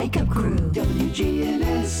Wake Up Crew,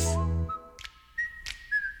 WGNS.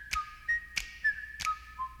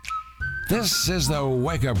 This is the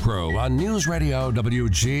Wake Up Crew on News Radio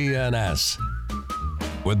WGNS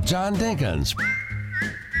with John Dinkins,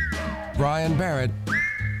 Brian Barrett,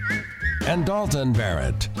 and Dalton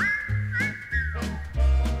Barrett.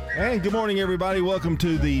 And good morning, everybody. Welcome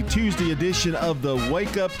to the Tuesday edition of the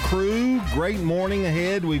Wake Up Crew. Great morning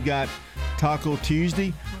ahead. We've got Taco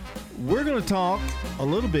Tuesday. We're going to talk a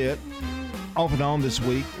little bit off and on this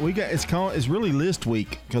week. It's really list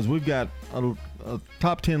week because we've got a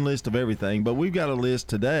top 10 list of everything, but we've got a list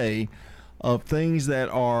today of things that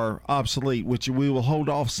are obsolete, which we will hold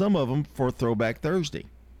off some of them for Throwback Thursday.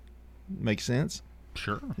 Make sense?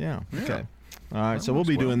 Sure. Yeah. Okay. All right, so we'll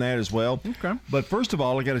be doing that as well. Okay. But first of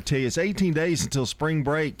all, I got to tell you, it's 18 days until spring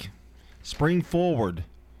break. Spring forward.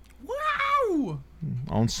 Wow!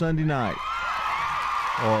 On Sunday night.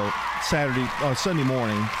 Or Sunday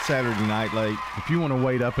morning, Saturday night late. If you want to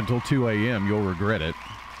wait up until 2 a.m., you'll regret it.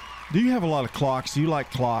 Do you have a lot of clocks? Do you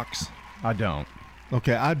like clocks? I don't.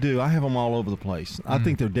 Okay, I do. I have them all over the place. I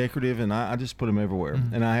think they're decorative, and I just put them everywhere.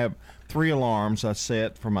 And I have 3 alarms I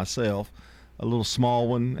set for myself. A little small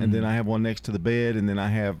one, and then I have one next to the bed, and then I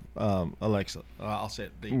have Alexa. I'll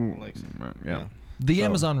set the Alexa. Yeah. The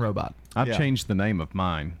Amazon robot. I've changed the name of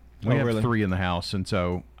mine. We have really? 3 in the house, and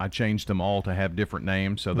so I changed them all to have different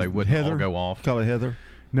names so they wouldn't all go off. Call it Heather?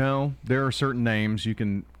 No, there are certain names. You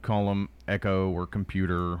can call them Echo or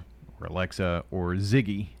Computer or Alexa or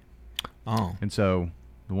Ziggy. Oh. And so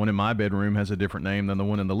the one in my bedroom has a different name than the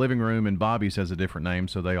one in the living room, and Bobby's has a different name,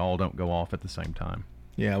 so they all don't go off at the same time.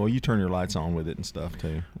 Yeah, well, you turn your lights on with it and stuff,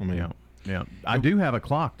 too. I mean, Yeah. I do have a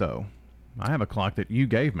clock, though. I have a clock that you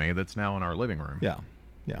gave me that's now in our living room. Yeah.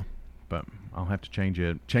 But I'll have to change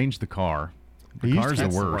it. Change the car. The He used car's to- the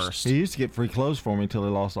That's the worst. He used to get free clothes for me until he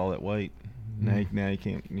lost all that weight. Now you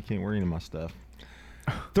can't wear any of my stuff.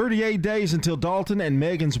 38 days until Dalton and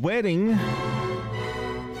Megan's wedding.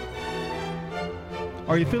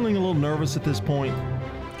 Are you feeling a little nervous at this point?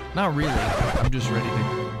 Not really. I'm just ready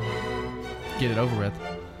to get it over with.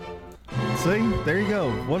 See, there you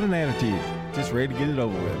go. What an attitude. Just ready to get it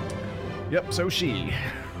over with. Yep, so she.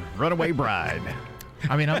 Runaway bride.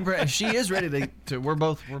 I mean, she is ready to. We're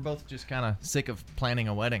both just kind of sick of planning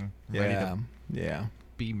a wedding. Ready to Yeah.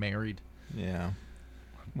 be married. Yeah.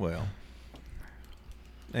 Well.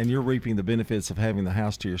 And you're reaping the benefits of having the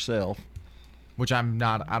house to yourself. Which I'm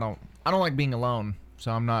not. I don't like being alone,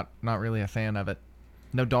 so I'm not really a fan of it.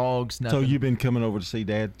 No dogs. Nothing. So you've been coming over to see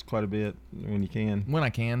Dad quite a bit when you can. When I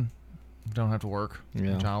can, don't have to work.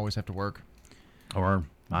 Yeah. Which I always have to work. Or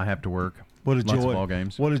I have to work. What a Lots of joy! ball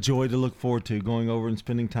games. What a joy to look forward to, going over and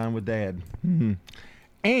spending time with Dad. Mm-hmm.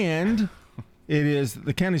 And it is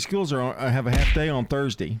the county schools have a half day on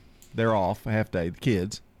Thursday. They're off a half day. The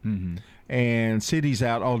kids and city's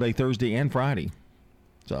out all day Thursday and Friday.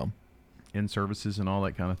 So In services and all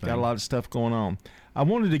that kind of thing. got a lot of stuff going on. I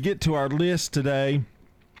wanted to get to our list today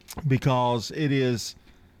because it is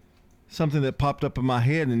something that popped up in my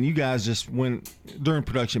head, and you guys just went during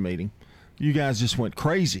production meeting. You guys just went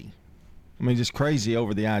crazy. I mean, just crazy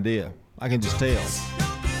over the idea. I can just tell.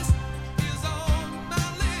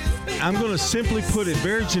 I'm going to simply put it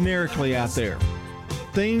very generically out there.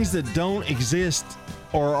 Things that don't exist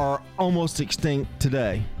or are almost extinct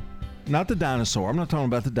today. Not the dinosaur. I'm not talking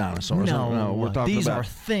about the dinosaurs. No, we're talking these about are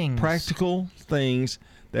things. practical things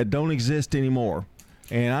that don't exist anymore.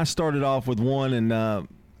 And I started off with one, and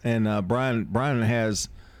Brian has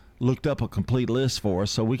looked up a complete list for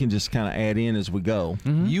us, so we can just kind of add in as we go.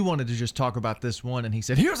 You wanted to just talk about this one, and he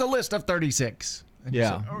said, "Here's a list of 36." And you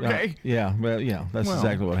Yeah. said, okay. Yeah. Well, yeah. That's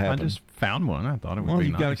exactly what happened. I just found one. I thought it would Well, be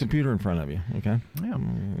you've nice. got a computer in front of you, okay? Yeah.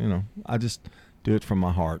 You know, I just do it from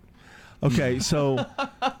my heart. Okay, so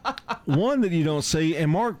one that you don't see,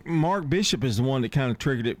 and Mark Bishop is the one that kind of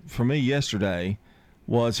triggered it for me yesterday,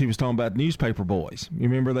 was he was talking about newspaper boys. You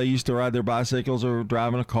remember they used to ride their bicycles or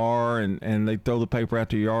drive in a car, and they'd throw the paper out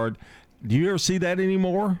to your yard. Do you ever see that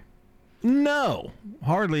anymore? No,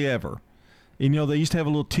 hardly ever. You know, they used to have a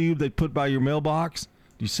little tube they'd put by your mailbox.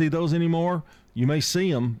 Do you see those anymore? You may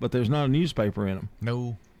see them, but there's not a newspaper in them.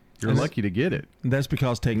 No. You're lucky to get it. And that's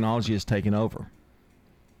because technology has taken over.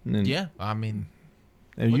 And then, Yeah, I mean,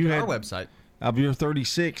 and look you at had our website. of your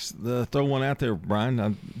 36. Throw one out there,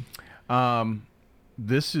 Brian.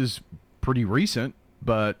 This is pretty recent,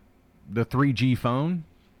 but the 3G phone.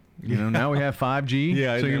 You know, now we have 5G.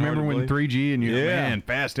 Yeah, So you isn't it remember hard to when believe? 3G and Yeah. man,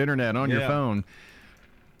 fast internet on your Yeah. phone.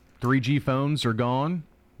 3G phones are gone.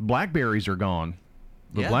 Blackberries are gone.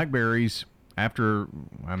 The Yeah. Blackberries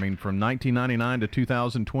from 1999 to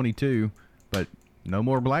 2022, but No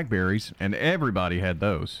more Blackberries, and everybody had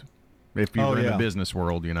those. If you were in the business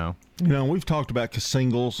world, You know, we've talked about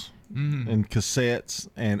singles and cassettes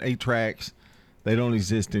and 8-tracks. They don't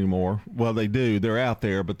exist anymore. Well, they do. They're out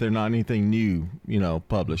there, but they're not anything new,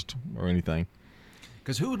 published or anything.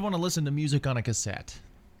 Because who would want to listen to music on a cassette?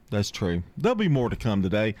 That's true. There'll be more to come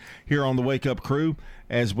today here on the Wake Up Crew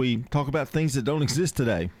as we talk about things that don't exist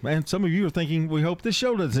today. And some of you are thinking, we hope this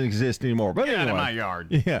show doesn't exist anymore. But Get anyway, out of my yard.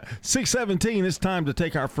 Yeah, 6:17, it's time to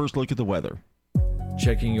take our first look at the weather.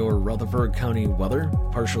 Checking your Rutherford County weather.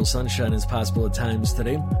 Partial sunshine is possible at times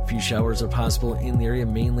today. A few showers are possible in the area,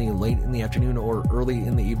 mainly late in the afternoon or early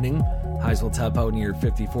in the evening. Highs will top out near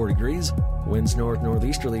 54 degrees. Winds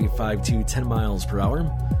north-northeasterly 5 to 10 miles per hour.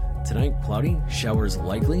 Tonight, cloudy, showers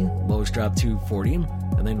likely, lows drop to 40.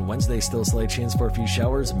 And then Wednesday, still a slight chance for a few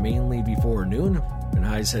showers, mainly before noon. And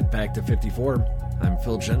highs head back to 54. I'm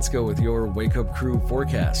Phil Jensko with your Wake Up Crew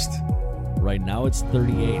forecast. Right now, it's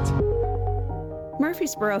 38.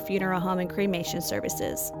 Murfreesboro Funeral Home and Cremation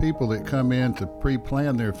Services. People that come in to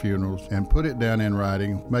pre-plan their funerals and put it down in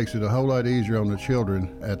writing makes it a whole lot easier on the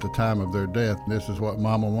children at the time of their death. This is what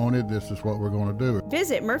Mama wanted. This is what we're going to do.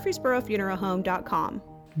 Visit murfreesborofuneralhome.com.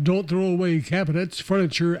 Don't throw away cabinets,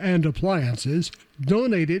 furniture, and appliances.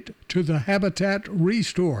 Donate it to the Habitat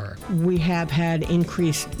Restore. We have had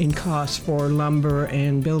increase in costs for lumber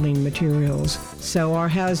and building materials, so our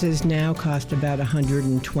houses now cost about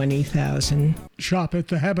 $120,000. Shop at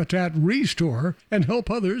the Habitat Restore and help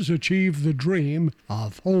others achieve the dream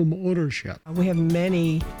of home ownership. We have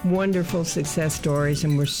many wonderful success stories,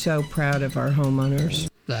 and we're so proud of our homeowners.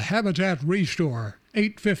 The Habitat Restore,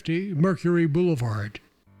 850 Mercury Boulevard.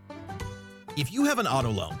 If you have an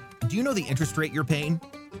auto loan, do you know the interest rate you're paying?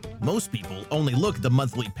 Most people only look at the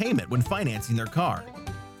monthly payment when financing their car.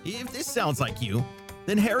 If this sounds like you,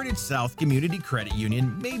 then Heritage South Community Credit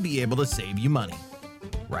Union may be able to save you money.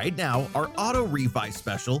 Right now, our auto refi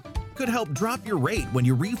special could help drop your rate when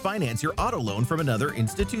you refinance your auto loan from another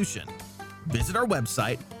institution. Visit our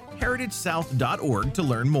website, heritagesouth.org, to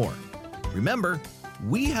learn more. Remember,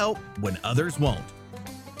 we help when others won't.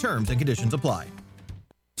 Terms and conditions apply.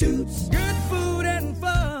 Toots, good food and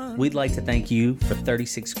fun. We'd like to thank you for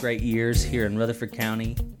 36 great years here in Rutherford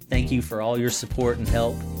County. Thank you for all your support and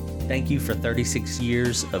help. Thank you for 36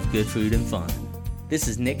 years of good food and fun. This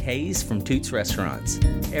is Nick Hayes from Toots Restaurants.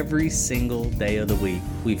 Every single day of the week,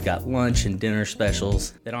 we've got lunch and dinner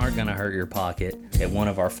specials that aren't going to hurt your pocket at one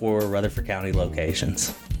of our 4 Rutherford County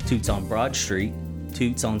locations. Toots on Broad Street,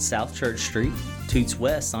 Toots on South Church Street, Toots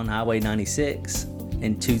West on Highway 96,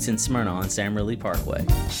 and Toots in Smyrna on Sam Ridley Parkway.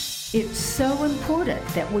 It's so important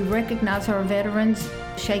that we recognize our veterans,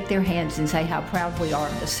 shake their hands and say how proud we are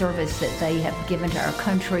of the service that they have given to our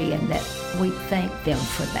country and that we thank them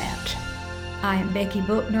for that. I am Becky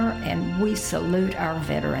Bookner, and we salute our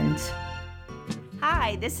veterans.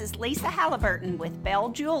 Hi, this is Lisa Halliburton with Bell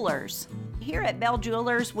Jewelers. Here at Bell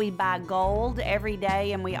Jewelers, we buy gold every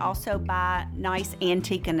day, and we also buy nice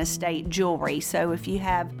antique and estate jewelry. So if you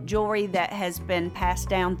have jewelry that has been passed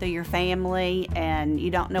down through your family and you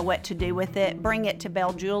don't know what to do with it, bring it to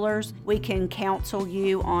Bell Jewelers. We can counsel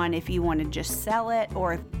you on if you want to just sell it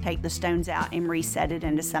or take the stones out and reset it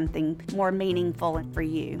into something more meaningful for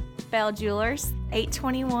you. Bell Jewelers,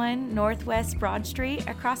 821 Northwest Broad Street,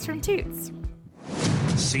 across from Toots.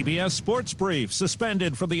 CBS Sports Brief.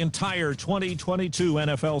 Suspended for the entire 2022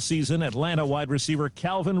 NFL season, Atlanta wide receiver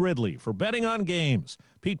Calvin Ridley for betting on games.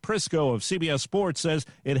 Pete Prisco of CBS Sports says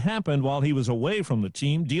it happened while he was away from the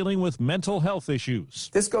team dealing with mental health issues.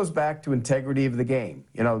 This goes back to integrity of the game.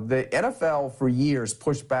 You know, the NFL for years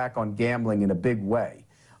pushed back on gambling in a big way.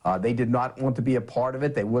 They did not want to be a part of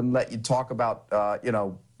it. They wouldn't let you talk about,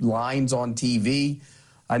 lines on TV.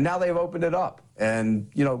 And now they've opened it up. And,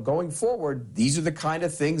 going forward, these are the kind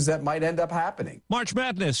of things that might end up happening. March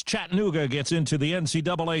Madness, Chattanooga gets into the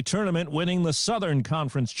NCAA tournament, winning the Southern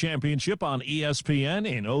Conference Championship on ESPN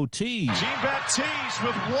in OT. Jean-Baptiste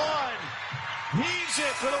with one. He's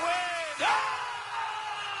it for the win.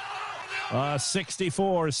 A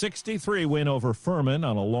 64-63 win over Furman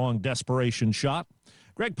on a long desperation shot.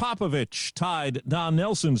 Greg Popovich tied Don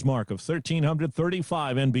Nelson's mark of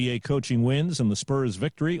 1,335 NBA coaching wins in the Spurs'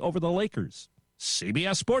 victory over the Lakers.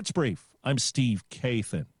 CBS Sports Brief. I'm Steve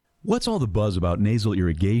Kathan. What's all the buzz about nasal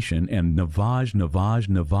irrigation and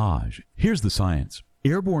Navage? Here's the science.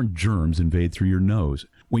 Airborne germs invade through your nose.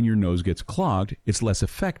 When your nose gets clogged, it's less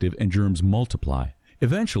effective and germs multiply.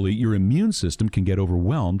 Eventually, your immune system can get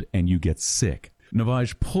overwhelmed and you get sick.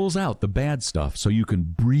 Navage pulls out the bad stuff so you can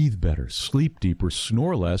breathe better, sleep deeper,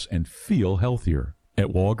 snore less, and feel healthier. At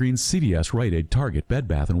Walgreens, CVS, Rite Aid, Target, Bed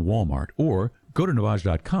Bath, and Walmart, or Go to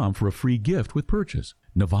Navage.com for a free gift with purchase.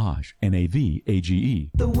 Navage,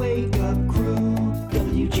 N-A-V-A-G-E. The Wake Up Crew,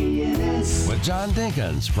 WGNS. With John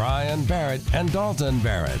Dinkins, Brian Barrett, and Dalton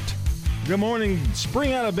Barrett. Good morning.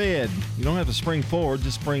 Spring out of bed. You don't have to spring forward,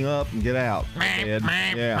 just spring up and get out. Bed.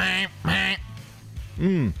 Yeah.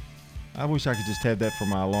 I wish I could just have that for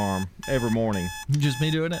my alarm every morning. Just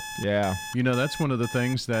me doing it? Yeah. You know, that's one of the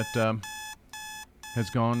things that has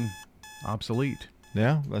gone obsolete.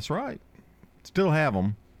 Yeah, that's right. Still have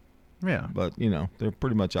them. Yeah. But, you know, they're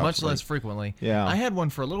pretty much obsolete. Much less frequently. Yeah. I had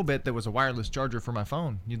one for a little bit that was a wireless charger for my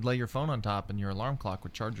phone. You'd lay your phone on top and your alarm clock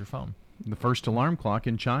would charge your phone. The first alarm clock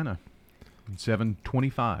in China,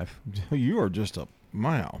 725. You are just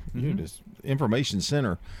you're just information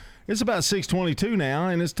center. It's about 6:22 now,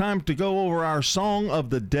 and it's time to go over our song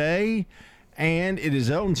of the day. And it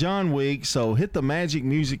is Elton John week, so hit the magic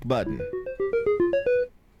music button.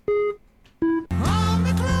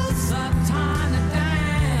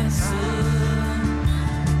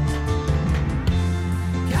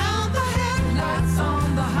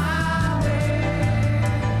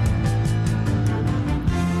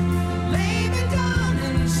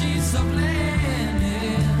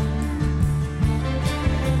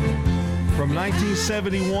 From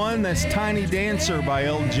 1971, that's Tiny Dancer by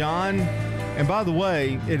Elton John. And by the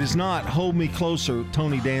way, it is not Hold Me Closer,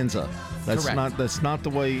 Tony Danza. That's Correct. That's not the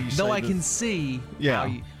way you say it. Though I can see how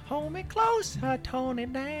you... Hold me closer, Tony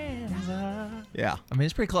Danza. Yeah. I mean,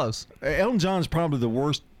 it's pretty close. Elton John's probably the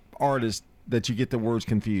worst artist that you get the words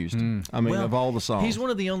confused. I mean, of all the songs. He's one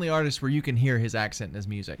of the only artists where you can hear his accent in his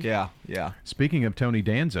music. Yeah, yeah. Speaking of Tony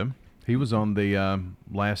Danza, he was on the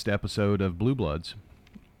last episode of Blue Bloods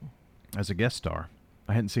as a guest star.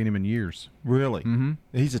 I hadn't seen him in years. Really? Mm-hmm.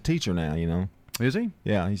 He's a teacher now, you know. Is he?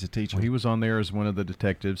 Yeah, he's a teacher. Well, he was on there as one of the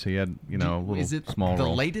detectives. He had, a little Is it small the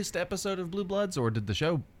role. latest episode of Blue Bloods, or did the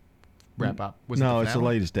show wrap up? No, it it's the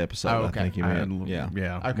latest episode. Oh, okay. I think you meant.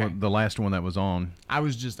 Yeah. Okay. Well, the last one that was on. I'm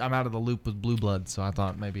out of the loop with Blue Bloods, so I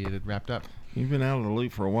thought maybe it had wrapped up. You've been out of the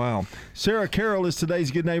loop for a while. Sarah Carroll is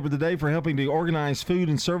today's Good Neighbor of the Day for helping to organize food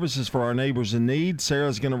and services for our neighbors in need.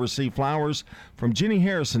 Sarah's going to receive flowers from Jenny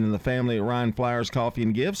Harrison and the family at Ryan Flowers Coffee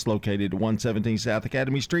and Gifts, located at 117 South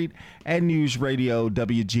Academy Street and News Radio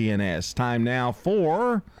WGNS. Time now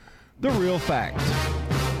for The Real Fact.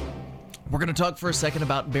 We're going to talk for a second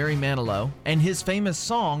about Barry Manilow and his famous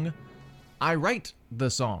song, I Write the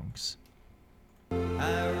Songs.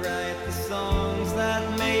 I write the songs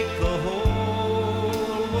that make the whole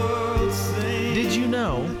world sing. Did you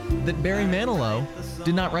know that Barry Manilow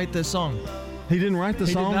did not write this song? He didn't write the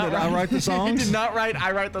song that I Write the Songs? He did not write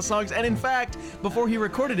I Write the Songs. And in fact, before he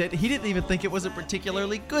recorded it, he didn't even think it was a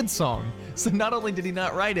particularly good song. So not only did he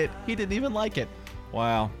not write it, he didn't even like it.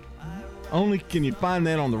 Wow. Only can you find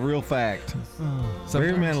that on The Real Fact.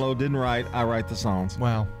 Barry Manilow didn't write I Write the Songs.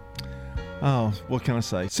 Wow. Oh, what can I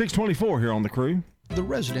say? 6:24 here on The Crew. The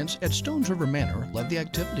residents at Stones River Manor love the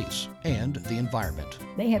activities and the environment.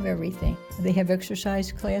 They have everything. They have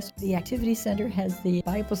exercise class. The activity center has the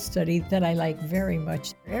Bible study that I like very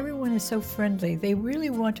much. Everyone is so friendly. They really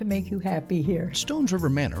want to make you happy here. Stones River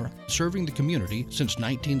Manor, serving the community since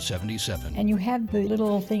 1977. And you have the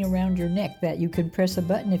little thing around your neck that you can press a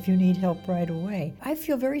button if you need help right away. I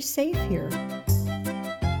feel very safe here.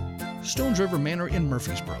 Stones River Manor in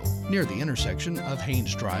Murfreesboro, near the intersection of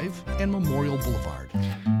Haynes Drive and Memorial Boulevard.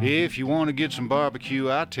 If you want to get some barbecue,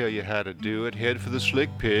 I'll tell you how to do it. Head for the Slick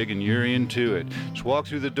Pig and you're into it. Just walk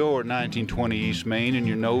through the door at 1920 East Main and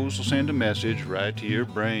your nose will send a message right to your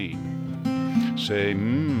brain. Say,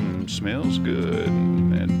 smells good.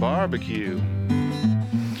 And barbecue.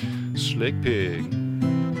 Slick Pig.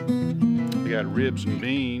 We got ribs and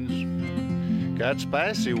beans. Got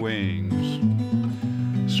spicy wings.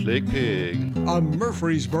 Slick Pig. A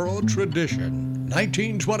Murfreesboro tradition.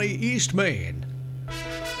 1920 East Main.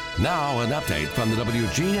 Now an update from the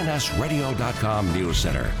WGNSradio.com News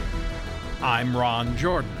Center. I'm Ron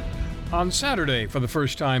Jordan. On Saturday, for the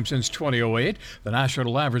first time since 2008, the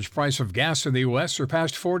national average price of gas in the U.S.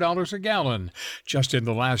 surpassed $4 a gallon. Just in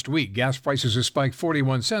the last week, gas prices have spiked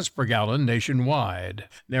 41 cents per gallon nationwide,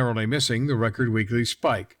 narrowly missing the record weekly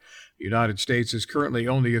spike. The United States is currently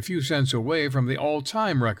only a few cents away from the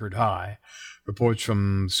all-time record high. Reports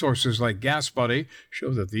from sources like GasBuddy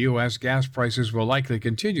show that the U.S. gas prices will likely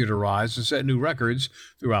continue to rise and set new records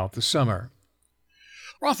throughout the summer.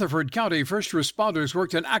 Rutherford County first responders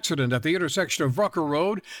worked an accident at the intersection of Rucker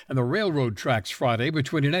Road and the railroad tracks Friday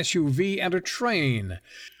between an SUV and a train.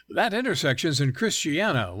 That intersection's in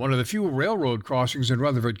Christiana, one of the few railroad crossings in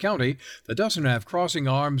Rutherford County that doesn't have crossing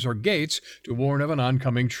arms or gates to warn of an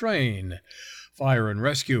oncoming train. Fire and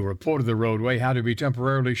rescue reported the roadway had to be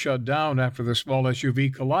temporarily shut down after the small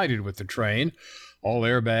SUV collided with the train. All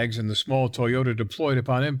airbags in the small Toyota deployed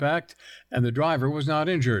upon impact, and the driver was not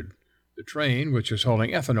injured. The train, which is hauling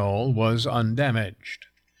ethanol, was undamaged.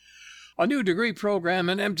 A new degree program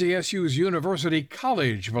in MTSU's University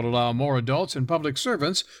College will allow more adults and public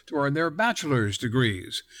servants to earn their bachelor's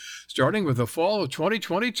degrees. Starting with the fall of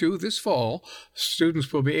 2022, this fall,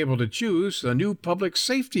 students will be able to choose a new public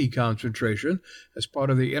safety concentration as part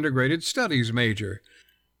of the integrated studies major.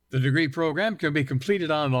 The degree program can be completed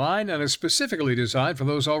online and is specifically designed for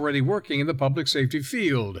those already working in the public safety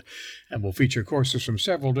field and will feature courses from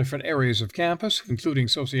several different areas of campus, including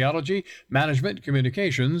sociology, management,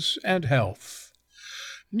 communications, and health.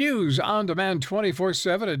 News on demand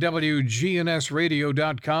 24/7 at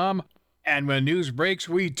WGNSradio.com. And when news breaks,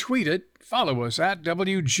 we tweet it. Follow us at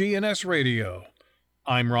WGNS Radio.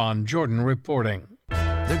 I'm Ron Jordan reporting.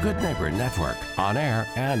 The Good Neighbor Network, on air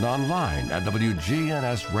and online at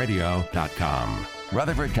WGNSradio.com.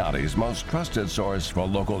 Rutherford County's most trusted source for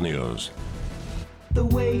local news. The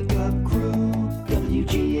Wake Up Crew,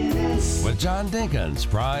 WGNS. With John Dinkins,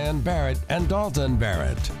 Brian Barrett, and Dalton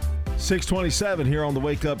Barrett. 627 here on the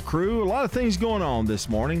Wake Up Crew. A lot of things going on this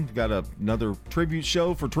morning. Got another tribute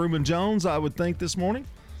show for Truman Jones, I would think, this morning.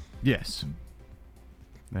 Yes.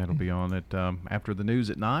 That'll be on at after the news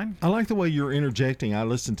at 9. I like the way you're interjecting. I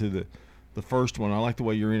listened to the first one. I like the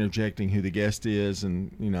way you're interjecting who the guest is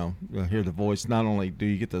and, you'll hear the voice. Not only do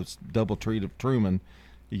you get the double treat of Truman,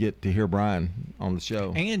 you get to hear Brian on the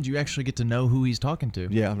show. And you actually get to know who he's talking to.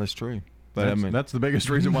 Yeah, that's true. But that's the biggest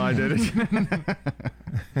reason why I did it.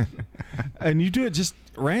 And you do it just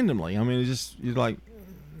randomly. I mean, it's just you're like,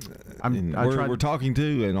 we're talking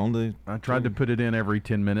to, and on the. I tried to put it in every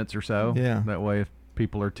 10 minutes or so. Yeah. That way, if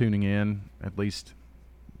people are tuning in, at least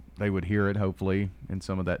they would hear it. Hopefully, in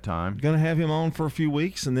some of that time. Going to have him on for a few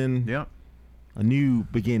weeks, and then a new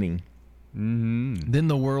beginning. Mm-hmm. Then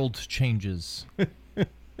the world changes.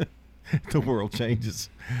 The world changes.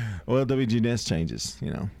 Well, WGNS changes.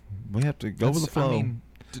 We have to go with the flow. I mean,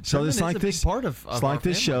 so it's like this part of it's like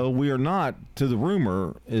this show. We are not the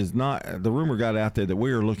rumor got out there that we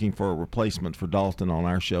are looking for a replacement for Dalton on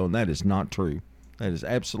our show, and that is not true. That is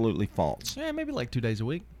absolutely false. Yeah, maybe like 2 days a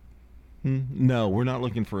week. No, we're not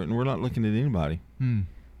looking for it, and we're not looking at anybody.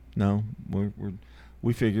 No,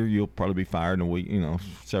 we figure you'll probably be fired in a week,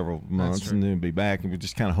 several months, and then be back, and we're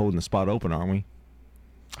just kind of holding the spot open, aren't we?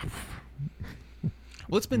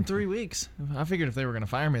 Well, it's been 3 weeks. I figured if they were going to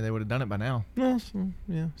fire me, they would have done it by now. Well,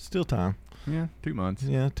 yeah, still time. Yeah, 2 months.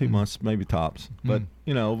 Yeah, 2 months, maybe tops. But,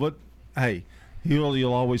 but hey,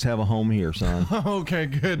 you'll always have a home here, son. Okay,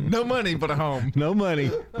 good. No money, but a home. No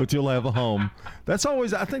money, but you'll have a home. That's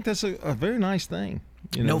always, I think that's a very nice thing.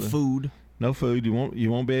 No food. No food.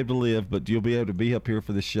 You won't be able to live, but you'll be able to be up here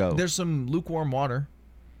for the show. There's some lukewarm water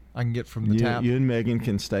I can get from the tap. You and Megan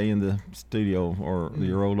can stay in the studio or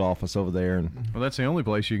your old office over there. Well, that's the only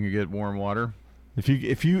place you can get warm water. If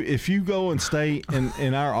you go and stay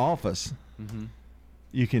in our office,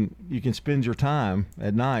 you can spend your time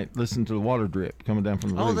at night listening to the water drip coming down from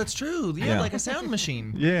the roof. Oh, that's true. Yeah, like a sound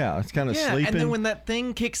machine. Yeah, it's kind of sleeping. And then when that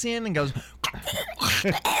thing kicks in and goes.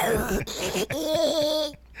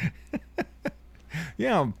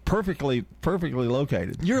 Yeah, perfectly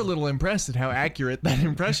located. You're a little impressed at how accurate that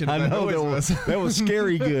impression of that noise was. That was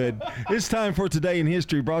scary good. It's time for Today in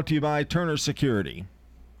History, brought to you by Turner Security.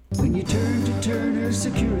 When you turn to Turner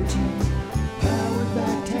Security, powered by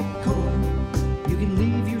TechCore, you can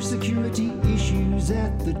leave your security issues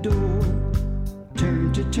at the door.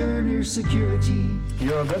 Turn to Turner Security.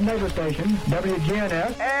 You're a good neighbor station,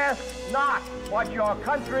 WGNS. Ask not what your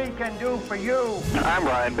country can do for you. I'm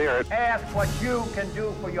Brian Barrett. Ask what you can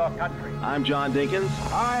do for your country. I'm John Dinkins.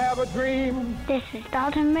 I have a dream. This is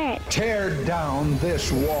Dalton Barrett. Tear down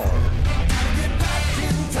this wall.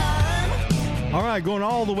 All right, going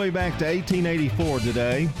all the way back to 1884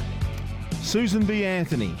 today. Susan B.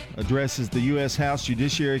 Anthony addresses the U.S. House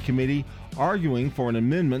Judiciary Committee arguing for an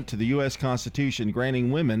amendment to the U.S. Constitution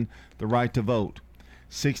granting women the right to vote.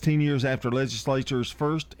 16 years after legislatures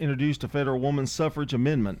first introduced a federal woman's suffrage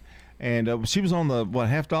amendment. And she was on the,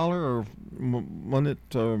 half dollar, or wasn't it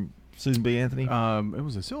Susan B. Anthony? It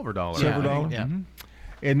was a silver dollar. Silver dollar? Yeah. Mm-hmm.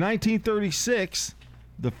 In 1936,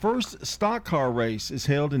 the first stock car race is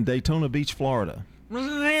held in Daytona Beach, Florida.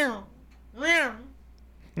 The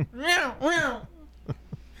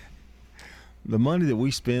money that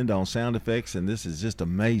we spend on sound effects, and this is just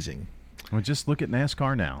amazing. Well, just look at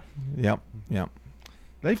NASCAR now. Yep.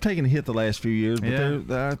 They've taken a hit the last few years,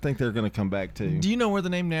 but I think they're going to come back too. Do you know where the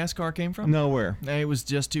name NASCAR came from? Nowhere. It was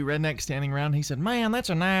just two rednecks standing around. He said, "Man,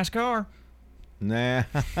 that's a nice car."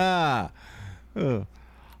 Nah.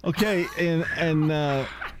 Okay, and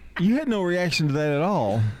you had no reaction to that at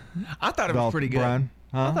all. I thought it was pretty good. Brian.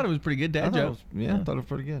 Huh? I thought it was pretty good dad joke. I thought it was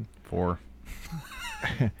pretty good. 4.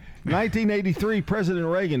 1983, President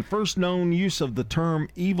Reagan, first known use of the term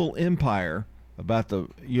evil empire about the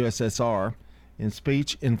USSR in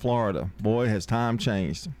speech in Florida. Boy, has time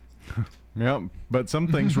changed. Yep, but some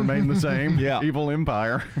things remain the same. Yeah. Evil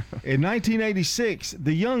empire. In 1986,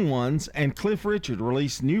 The Young Ones and Cliff Richard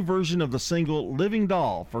released new version of the single Living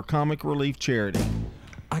Doll for comic relief charity.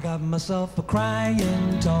 I got myself a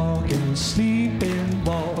crying, talking, sleeping,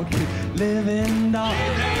 walking, living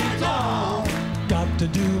doll. Got to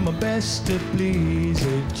do my best to please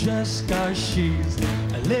her just 'cause she's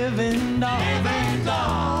a living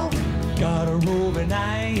doll. Got a roving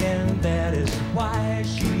eye and that is why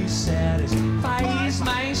she satisfies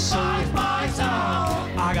my soul.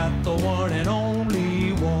 I got the one and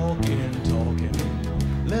only walking, talking,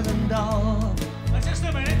 living doll. Just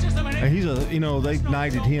a minute. And he's they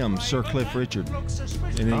knighted him, Sir Cliff Richard,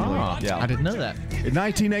 in England. I didn't know that. In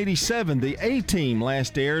 1987, the A-Team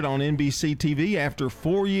last aired on NBC TV after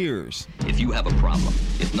 4 years. If you have a problem,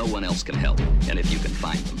 if no one else can help, and if you can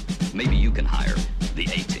find them, maybe you can hire the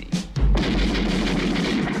A-Team.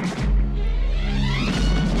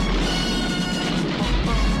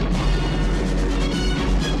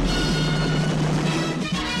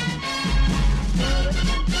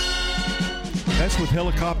 That's with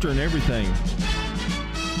helicopter and everything.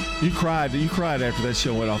 You cried after that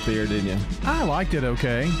show went off the air, didn't you? I liked it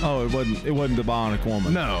okay. Oh, it wasn't The Bionic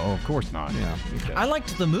Woman. No, of course not. Yeah. Okay. I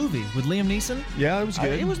liked the movie with Liam Neeson. Yeah, it was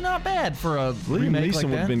good. It was not bad for a Liam remake Neeson like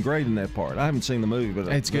would that. have been great in that part. I haven't seen the movie, but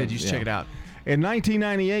It's good. You should check it out. In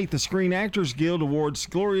 1998, the Screen Actors Guild awards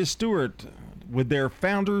Gloria Stewart with their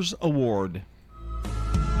Founders Award.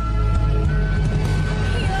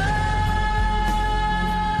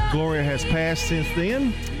 Gloria has passed since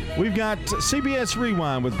then. We've got CBS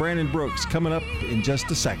Rewind with Brandon Brooks coming up in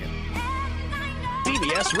just a second.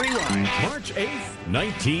 CBS Rewind, March 8th,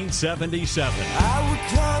 1977.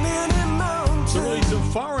 The release of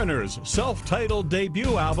Foreigner's self-titled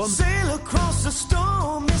debut album, Sail across the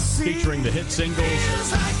stormy sea. featuring the hit singles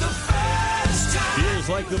Feels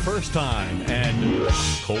Like the First Time and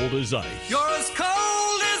Cold as Ice. You're as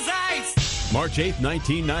cold as ice. March 8th,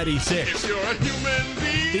 1996. If you're a human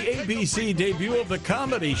being. The ABC debut of the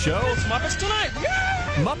comedy show, It's Muppets Tonight.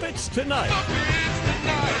 Yeah! Muppets Tonight.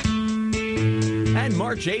 And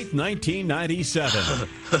March 8th, 1997.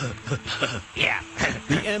 Yeah.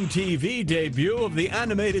 The MTV debut of the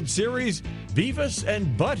animated series Beavis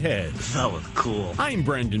and Butthead. That was cool. I'm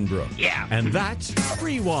Brendan Brooks. Yeah. And that's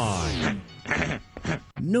Rewind.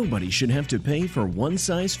 Nobody should have to pay for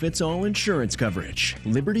one-size-fits-all insurance coverage.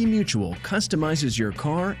 Liberty Mutual customizes your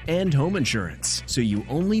car and home insurance, so you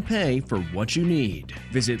only pay for what you need.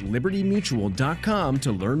 Visit libertymutual.com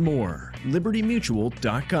to learn more.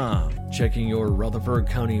 libertymutual.com. Checking your Rutherford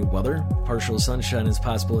County weather. Partial sunshine is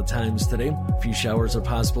possible at times today. A few showers are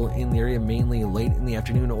possible in the area, mainly late in the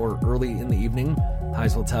afternoon or early in the evening.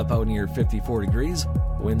 Highs will top out near 54 degrees.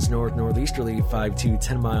 Winds north-northeasterly 5 to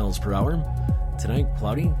 10 miles per hour. Tonight,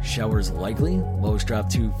 cloudy, showers likely, lows drop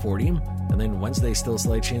to 40. And then Wednesday, still a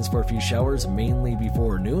slight chance for a few showers, mainly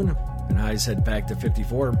before noon, and highs head back to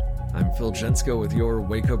 54. I'm Phil Jensko with your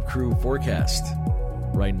Wake Up Crew forecast.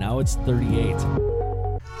 Right now, it's 38.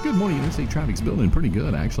 Good morning. Interstate traffic's building pretty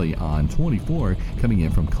good, actually, on 24, coming in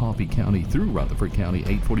from Coffee County through Rutherford County.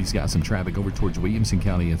 840's got some traffic over towards Williamson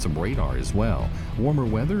County and some radar as well. Warmer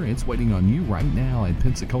weather, it's waiting on you right now at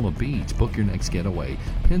Pensacola Beach. Book your next getaway.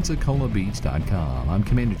 PensacolaBeach.com. I'm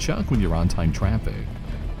Commander Chuck with your on-time traffic.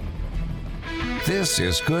 This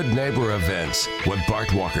is Good Neighbor Events with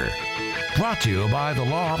Bart Walker. Brought to you by the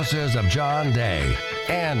law offices of John Day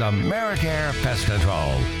and AmeriCare Pest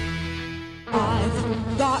Control.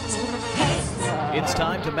 I've got pests. It's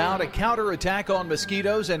time to mount a counterattack on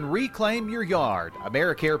mosquitoes and reclaim your yard.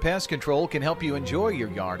 AmeriCare Pest Control can help you enjoy your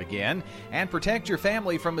yard again and protect your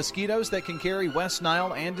family from mosquitoes that can carry West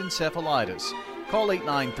Nile and encephalitis. Call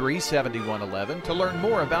 893-7111 to learn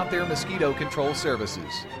more about their mosquito control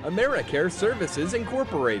services. AmeriCare Services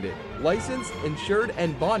Incorporated. Licensed, insured,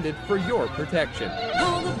 and bonded for your protection.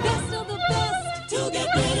 Call the best of the best to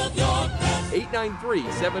get rid of your pests.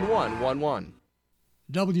 893-7111.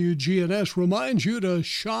 WGNS reminds you to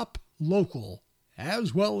shop local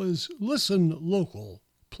as well as listen local.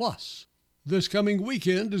 Plus, this coming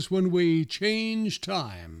weekend is when we change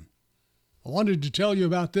time. I wanted to tell you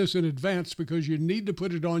about this in advance because you need to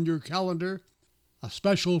put it on your calendar. A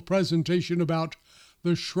special presentation about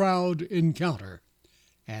the Shroud Encounter,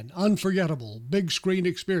 an unforgettable big screen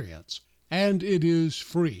experience and it is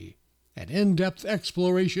free. An in-depth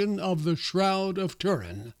exploration of the Shroud of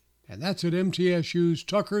Turin, and that's at MTSU's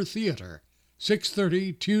Tucker Theater,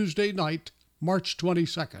 6:30 Tuesday night, March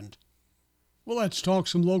 22nd. Well, let's talk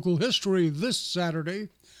some local history this Saturday.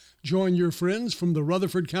 Join your friends from the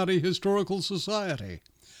Rutherford County Historical Society,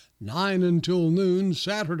 9 until noon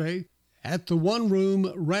Saturday, at the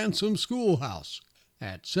one-room Ransom Schoolhouse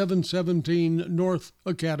at 717 North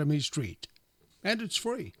Academy Street. And it's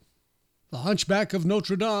free. The Hunchback of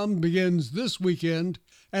Notre Dame begins this weekend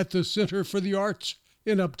at the Center for the Arts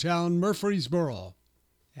in Uptown Murfreesboro.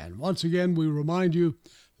 And once again, we remind you,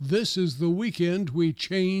 this is the weekend we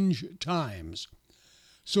change times.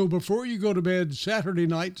 So before you go to bed Saturday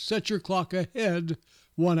night, set your clock ahead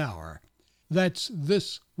 1 hour. That's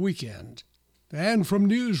this weekend. And from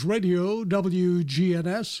News Radio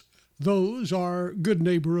WGNS, those are Good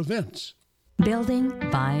Neighbor events. Building,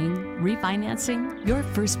 buying, refinancing, your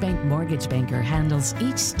First Bank Mortgage Banker handles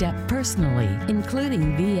each step personally,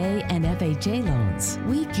 including VA and FHA loans.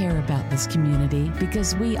 We care about this community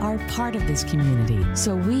because we are part of this community,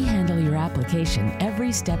 so we handle your application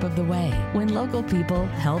every step of the way. When local people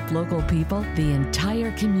help local people, the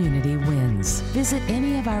entire community wins. Visit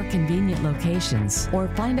any of our convenient locations or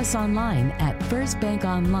find us online at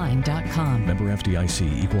firstbankonline.com. Member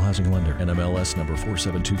FDIC, Equal Housing Lender, NMLS number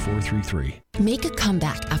 472433. Make a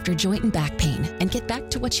comeback after joint and back pain and get back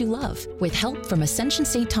to what you love with help from Ascension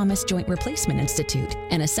St. Thomas Joint Replacement Institute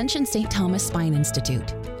and Ascension St. Thomas Spine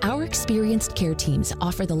Institute. Our experienced care teams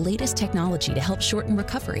offer the latest technology to help shorten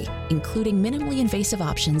recovery, including minimally invasive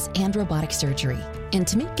options and robotic surgery. And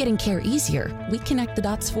to make getting care easier, we connect the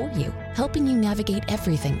dots for you, helping you navigate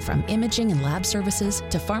everything from imaging and lab services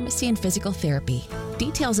to pharmacy and physical therapy.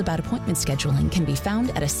 Details about appointment scheduling can be found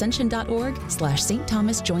at ascension.org/St.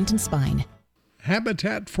 Thomas Joint and Spine.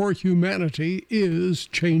 Habitat for Humanity is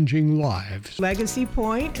changing lives. Legacy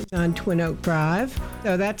Point on Twin Oak Drive.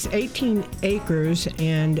 So that's 18 acres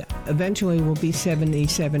and eventually will be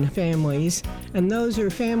 77 families. And those are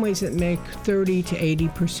families that make 30 to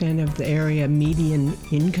 80% of the area median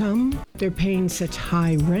income. They're paying such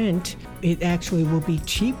high rent, it actually will be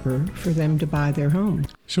cheaper for them to buy their home.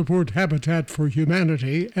 Support Habitat for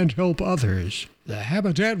Humanity and help others. The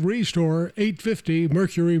Habitat Restore, 850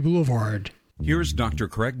 Mercury Boulevard. Here's Dr.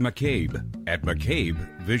 Craig McCabe at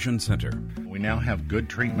McCabe Vision Center. We now have good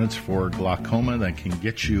treatments for glaucoma that can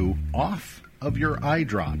get you off of your eye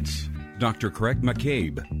drops. Dr. Craig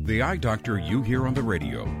McCabe, the eye doctor you hear on the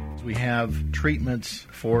radio. We have treatments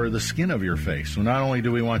for the skin of your face. So not only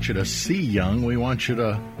do we want you to see young, we want you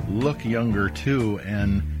to look younger too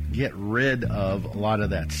and get rid of a lot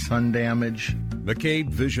of that sun damage. McCabe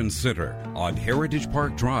Vision Center on Heritage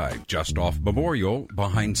Park Drive, just off Memorial,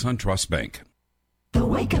 behind SunTrust Bank. The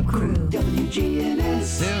Wake Up Crew,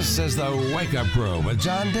 WGNS. This is the Wake Up Crew with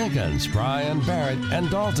John Dinkins, Brian Barrett, and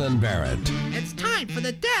Dalton Barrett. It's time for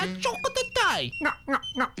the dad joke of the day.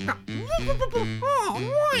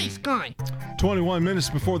 Oh, nice guy. 21 minutes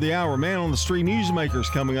before the hour. Man on the Street Newsmakers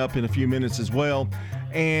coming up in a few minutes as well.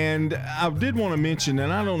 And I did want to mention,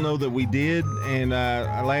 and I don't know that we did, and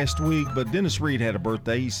last week, but Dennis Reed had a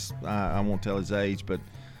birthday. I won't tell his age, but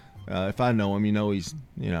if I know him, you know he's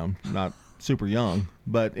not super young.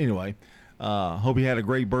 But anyway, hope he had a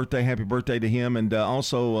great birthday. Happy birthday to him. And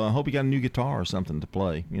also hope he got a new guitar or something to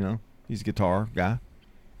play. You know, he's a guitar guy.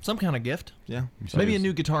 Some kind of gift. Yeah. Maybe a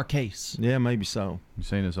new guitar case. Yeah, maybe so. You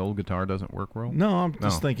saying his old guitar doesn't work well? No, I'm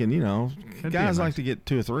just thinking, guys like to get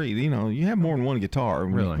 2 or 3. You have more than one guitar.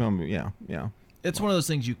 Really? Yeah. It's one of those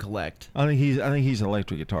things you collect. I think he's an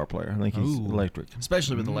electric guitar player. I think he's electric.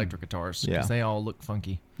 Especially with electric guitars. Yeah. Because they all look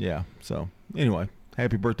funky. Yeah. So, anyway.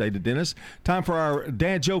 Happy birthday to Dennis. Time for our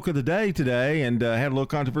dad joke of the day today, and had a little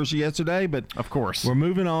controversy yesterday, but of course we're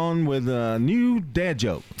moving on with a new dad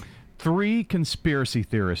joke. 3 conspiracy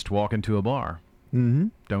theorists walk into a bar. Mm-hmm.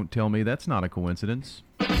 Don't tell me that's not a coincidence.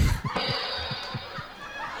 That's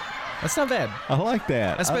not bad. I like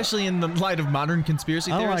that. Especially in the light of modern conspiracy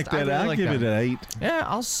theorists. I like that. Really I'll give it an 8. Yeah,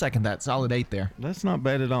 I'll second that. Solid 8 there. That's not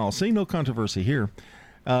bad at all. See, no controversy here.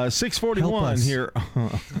 6:41 here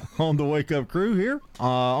on the Wake Up Crew here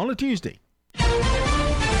on a Tuesday.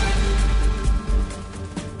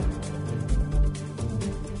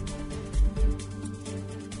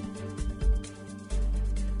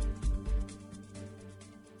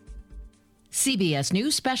 CBS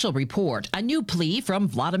News special report. A new plea from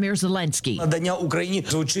Vladimir Zelensky.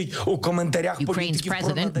 Ukraine's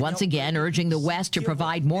president once again urging the West to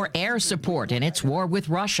provide more air support in its war with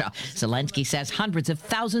Russia. Zelensky says hundreds of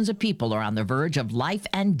thousands of people are on the verge of life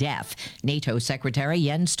and death. NATO Secretary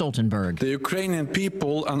Jens Stoltenberg. The Ukrainian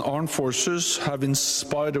people and armed forces have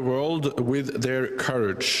inspired the world with their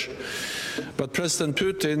courage. But President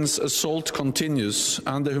Putin's assault continues,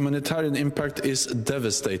 and the humanitarian impact is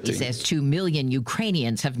devastating. He says 2 million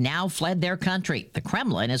Ukrainians have now fled their country. The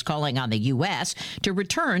Kremlin is calling on the U.S. to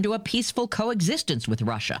return to a peaceful coexistence with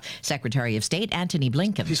Russia. Secretary of State Antony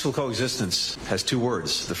Blinken. Peaceful coexistence has two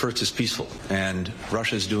words. The first is peaceful, and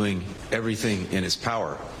Russia is doing everything in its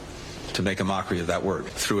power to make a mockery of that word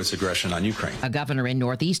through its aggression on Ukraine. A governor in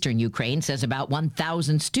northeastern Ukraine says about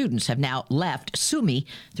 1,000 students have now left Sumy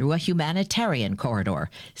through a humanitarian corridor.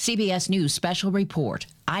 CBS News special report.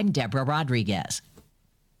 I'm Deborah Rodriguez.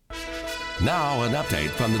 Now an update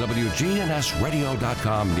from the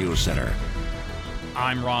WGNSradio.com News Center.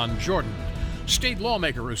 I'm Ron Jordan. State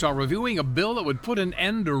lawmakers are reviewing a bill that would put an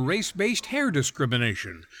end to race-based hair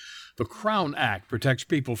discrimination. The Crown Act protects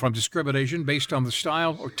people from discrimination based on the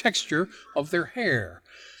style or texture of their hair.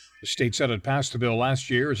 The state Senate passed the bill last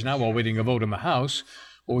year, is now awaiting a vote in the House.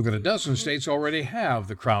 More than a dozen states already have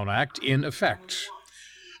the Crown Act in effect.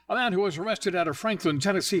 A man who was arrested at a Franklin,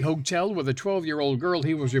 Tennessee hotel with a 12-year-old girl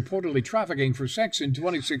he was reportedly trafficking for sex in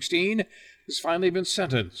 2016 has finally been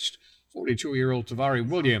sentenced. 42-year-old Tavari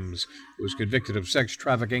Williams, who was convicted of sex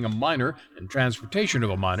trafficking a minor and transportation of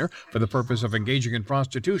a minor for the purpose of engaging in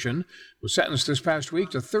prostitution, was sentenced this past week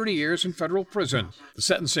to 30 years in federal prison. The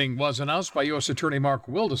sentencing was announced by U.S. Attorney Mark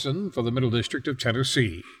Wilderson for the Middle District of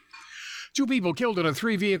Tennessee. 2 people killed in a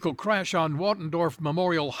 3-vehicle crash on Wattendorf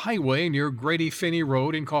Memorial Highway near Grady-Finney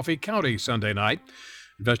Road in Coffee County Sunday night.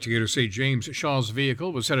 Investigators say James Shaw's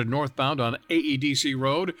vehicle was headed northbound on AEDC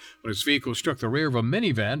Road when his vehicle struck the rear of a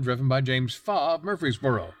minivan driven by James Faw of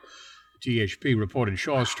Murfreesboro. THP reported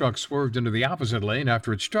Shaw's truck swerved into the opposite lane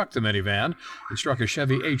after it struck the minivan. It struck a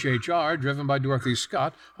Chevy HHR driven by Dorothy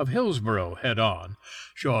Scott of Hillsboro head-on.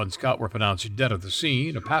 Shaw and Scott were pronounced dead at the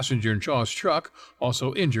scene. A passenger in Shaw's truck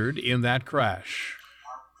also injured in that crash.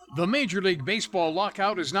 The Major League Baseball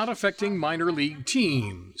lockout is not affecting minor league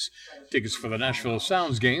teams. Tickets for the Nashville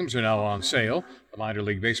Sounds games are now on sale. The minor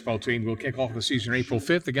league baseball team will kick off the season April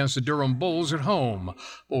 5th against the Durham Bulls at home.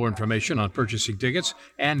 More information on purchasing tickets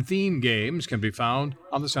and theme games can be found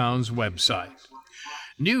on the Sounds website.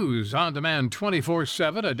 News on demand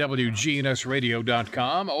 24/7 at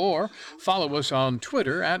WGNSradio.com or follow us on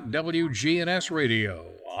Twitter at WGNSradio.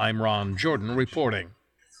 I'm Ron Jordan reporting.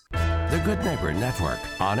 The Good Neighbor Network,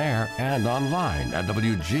 on air and online at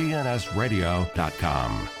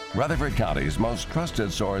WGNSradio.com. Rutherford County's most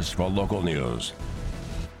trusted source for local news.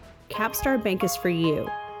 Capstar Bank is for you.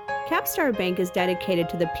 Capstar Bank is dedicated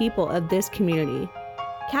to the people of this community.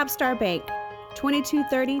 Capstar Bank,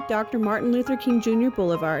 2230 Dr. Martin Luther King Jr.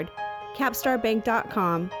 Boulevard.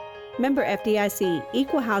 Capstarbank.com. Member FDIC,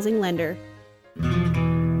 Equal Housing Lender.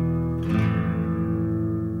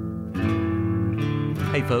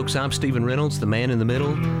 Hey folks, I'm Stephen Reynolds, the man in the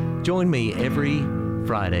middle. Join me every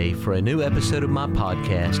Friday for a new episode of my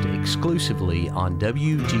podcast exclusively on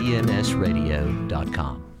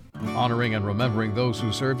WGNSradio.com. Honoring and remembering those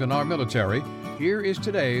who served in our military, here is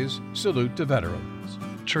today's Salute to Veterans.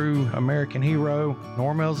 True American hero,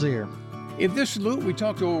 Norm Elzier. In this salute, we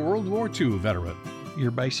talk to a World War II veteran.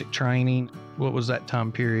 Your basic training, what was that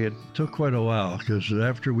time period? Took quite a while because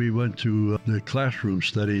after we went to the classroom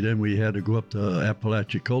study, then we had to go up to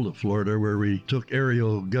Apalachicola, Florida, where we took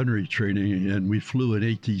aerial gunnery training, and we flew in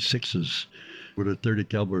AT-6s with a 30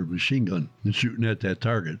 caliber machine gun and shooting at that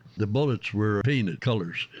target. The bullets were painted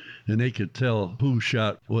colors, and they could tell who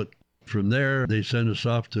shot what. From there, they sent us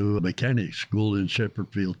off to a mechanic school in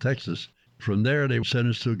Shepherdfield, Texas. From there, they sent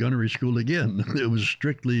us to a gunnery school again. It was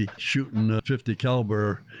strictly shooting a 50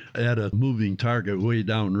 caliber at a moving target way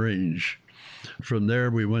down range. From there,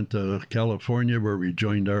 we went to California, where we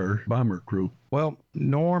joined our bomber crew. Well,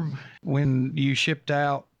 Norm, when you shipped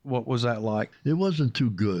out, what was that like? It wasn't too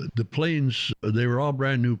good. The planes, they were all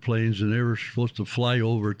brand new planes, and they were supposed to fly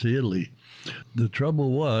over to Italy. The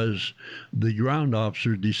trouble was the ground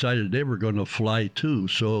officers decided they were going to fly too,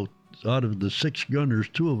 so out of the 6 gunners,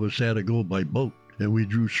 2 of us had to go by boat, and we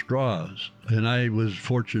drew straws. And I was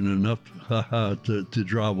fortunate enough to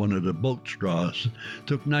draw one of the boat straws. It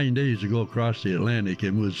took 9 days to go across the Atlantic,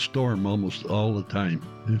 and it was storm almost all the time.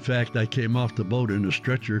 In fact, I came off the boat in a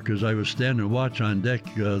stretcher because I was standing watch on deck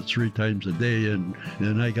 3 times a day, and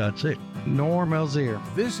I got sick. Norm Elzier.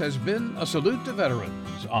 This has been a Salute to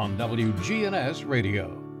Veterans on WGNS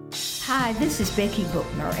Radio. Hi, this is Becky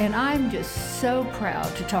Bookner, and I'm just so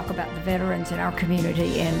proud to talk about the veterans in our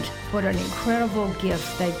community and what an incredible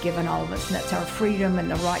gift they've given all of us, and that's our freedom and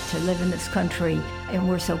the right to live in this country, and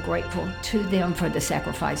we're so grateful to them for the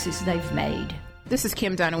sacrifices they've made. This is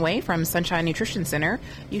Kim Dunaway from Sunshine Nutrition Center.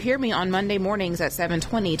 You hear me on Monday mornings at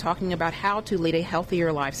 7:20 talking about how to lead a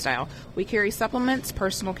healthier lifestyle. We carry supplements,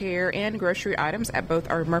 personal care, and grocery items at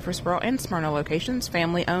both our Murfreesboro and Smyrna locations,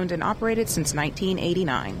 family owned and operated since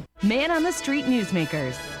 1989. Man on the Street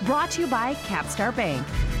Newsmakers, brought to you by Capstar Bank.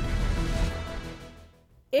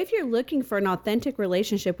 If you're looking for an authentic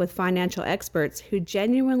relationship with financial experts who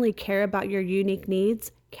genuinely care about your unique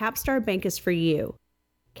needs, Capstar Bank is for you.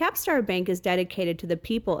 Capstar Bank is dedicated to the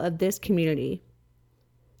people of this community.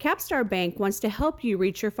 Capstar Bank wants to help you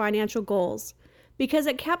reach your financial goals because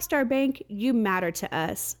at Capstar Bank, you matter to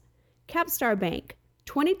us. Capstar Bank,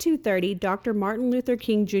 2230 Dr. Martin Luther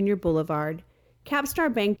King Jr. Boulevard,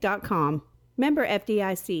 capstarbank.com, member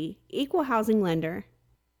FDIC, equal housing lender.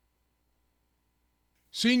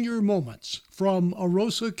 Senior Moments from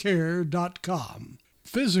arosacare.com.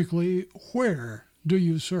 Physically, where do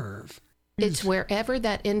you serve? It's wherever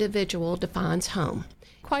that individual defines home.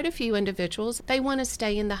 Quite a few individuals, they want to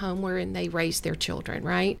stay in the home wherein they raise their children,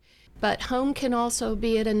 right? But home can also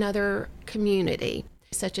be at another community,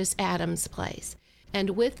 such as Adams Place. And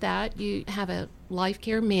with that, you have a life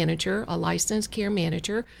care manager, a licensed care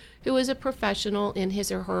manager, who is a professional in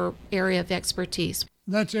his or her area of expertise.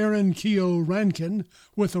 That's Erin Keogh Rankin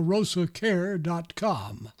with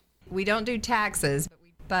arosacare.com. We don't do taxes,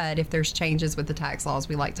 but if there's changes with the tax laws,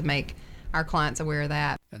 we like to make our clients aware of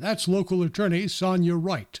that. And that's local attorney Sonia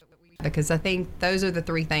Wright. Because I think those are the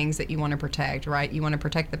three things that you want to protect, right? You want to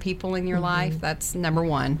protect the people in your life. That's number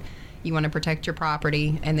one. You want to protect your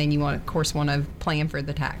property, and then you want, of course, want to plan for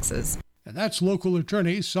the taxes. And that's local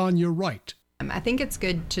attorney Sonia Wright. I think it's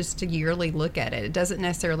good just to yearly look at it. It doesn't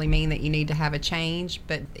necessarily mean that you need to have a change,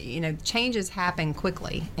 but changes happen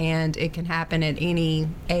quickly, and it can happen at any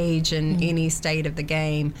age and any state of the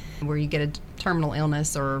game where you get a terminal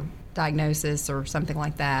illness or diagnosis or something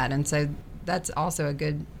like that. And so that's also a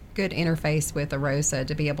good interface with AROSA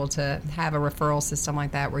to be able to have a referral system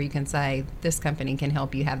like that where you can say, this company can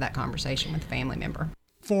help you have that conversation with a family member.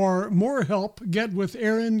 For more help, get with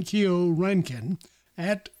Erin Keogh Rankin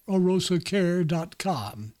at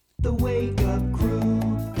arosacare.com. The Wake Up Crew,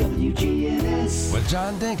 WGNS. With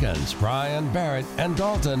John Dinkins, Brian Barrett, and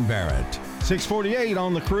Dalton Barrett. 6:48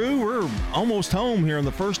 on the crew. We're almost home here in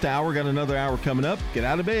the first hour. Got another hour coming up. Get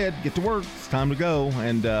out of bed, get to work. It's time to go.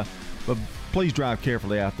 And but please drive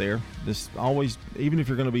carefully out there. This always, even if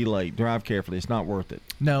you're going to be late, drive carefully. It's not worth it.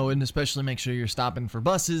 No, and especially make sure you're stopping for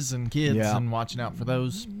buses and kids and watching out for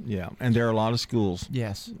those. Yeah, and there are a lot of schools.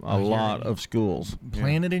 Yes. A lot of schools.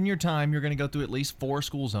 Plan it in your time. You're going to go through at least 4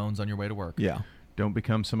 school zones on your way to work. Yeah. Don't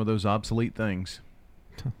become some of those obsolete things.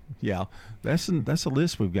 Yeah, that's a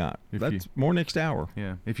list we've got. That's more next hour.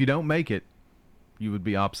 Yeah, if you don't make it, you would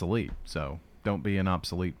be obsolete. So don't be an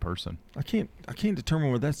obsolete person. I can't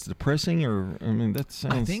determine whether that's depressing or that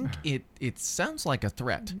sounds. I think it sounds like a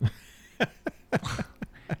threat.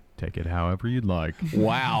 Take it however you'd like.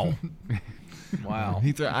 Wow. Wow.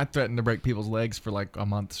 I threatened to break people's legs for like a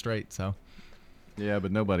month straight. So. Yeah,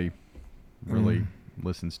 but nobody really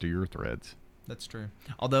listens to your threats. That's true.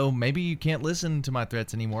 Although maybe you can't listen to my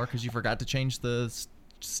threats anymore because you forgot to change the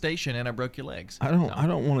station and I broke your legs. I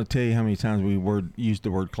don't want to tell you how many times we used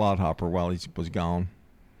the word clodhopper while he was gone.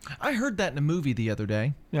 I heard that in a movie the other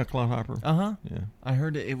day. Yeah, clodhopper. Uh-huh. Yeah. I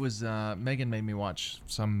heard it was Megan made me watch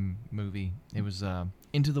some movie. It was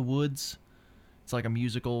Into the Woods. It's like a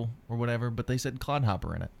musical or whatever, but they said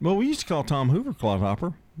clodhopper in it. Well, we used to call Tom Hoover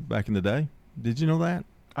clodhopper back in the day. Did you know that?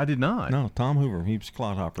 I did not. No, Tom Hoover. He was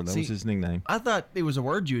clodhopper. That was his nickname. I thought it was a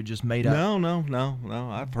word you had just made up. No.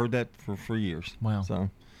 I've heard that for years. Wow. So,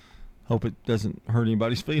 hope it doesn't hurt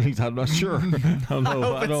anybody's feelings. I'm not sure. I don't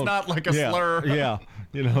know. I hope it's not like a slur. Yeah,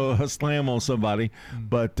 a slam on somebody.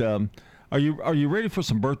 But are you ready for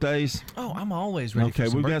some birthdays? Oh, I'm always ready for some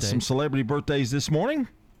birthdays. Okay, we've got some celebrity birthdays this morning.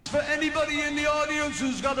 For anybody in the audience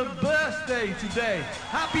who's got a birthday today,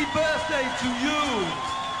 happy birthday to you.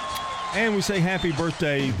 And we say happy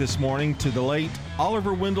birthday this morning to the late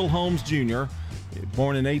Oliver Wendell Holmes Jr.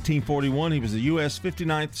 Born in 1841, he was a U.S.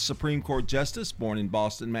 59th Supreme Court Justice, born in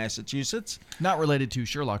Boston, Massachusetts. Not related to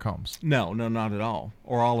Sherlock Holmes. No, not at all.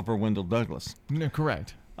 Or Oliver Wendell Douglas. No,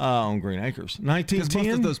 correct. On Green Acres. 1910. Because most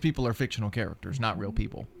of those people are fictional characters, not real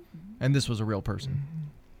people. And this was a real person.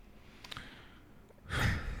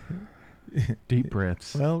 Deep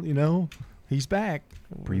breaths. Well, he's back.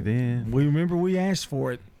 Breathe in. We asked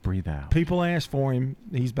for it. Breathe out. People asked for him.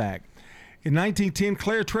 He's back. In 1910,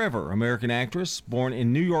 Claire Trevor, American actress, born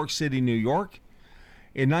in New York City, New York.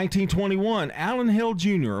 In 1921, Alan Hill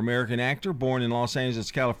Jr., American actor, born in Los Angeles,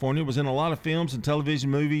 California, was in a lot of films and television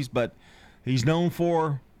movies, but he's known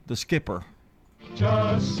for The Skipper.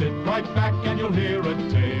 Just sit right back and you'll hear a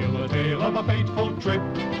tale of a fateful trip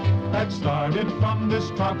that started from this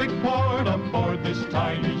tropic port aboard this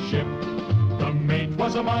tiny ship. The mate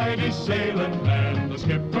was a mighty sailing man, the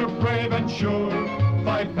skipper brave and sure.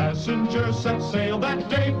 5 passengers set sail that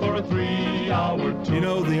day for a 3-hour tour. You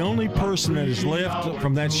know, the only person that is left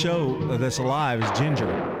from that show that's alive is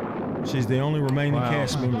Ginger. She's the only remaining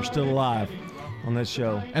cast member still alive on that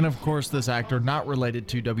show. And of course, this actor not related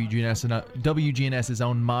to WGNS's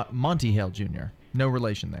own Monty Hill Jr. No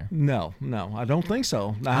relation there. No, I don't think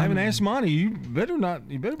so. I haven't asked Monty. You better not.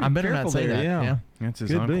 You better be I better careful not say there. that. Yeah. That's his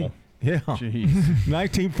Could uncle. be. Yeah. Jeez.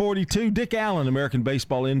 1942, Dick Allen, American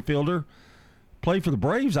baseball infielder, played for the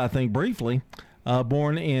Braves, I think, briefly.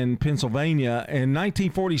 Born in Pennsylvania. In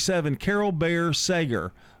 1947, Carol Bayer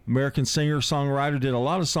Sager, American singer songwriter, did a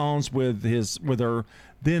lot of songs with her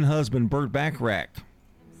then husband Burt Bacharach.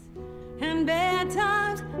 And bad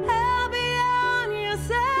times, I'll be on your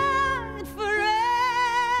side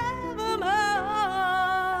forevermore.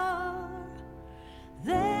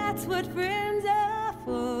 That's what friends are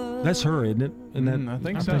for. That's her, isn't it? I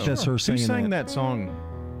think so. I think that's her singing. Who sang that song?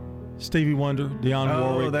 Stevie Wonder, Dionne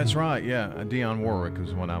Warwick. Oh, that's right. Yeah, Dionne Warwick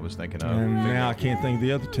was one I was thinking of. And now I can't think of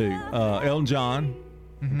the other two. Elton John.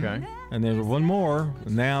 Okay. And there's one more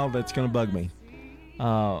now that's going to bug me.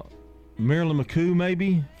 Marilyn McCoo,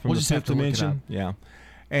 maybe, from We'll the just have Fifth to look it Dimension. Yeah.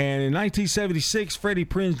 And in 1976, Freddie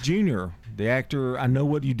Prinze Jr., the actor I Know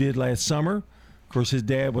What You Did Last Summer. Of course, his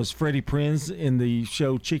dad was Freddie Prinze in the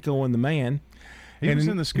show Chico and the Man. He was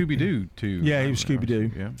in the Scooby-Doo, too. Yeah, he was Scooby-Doo.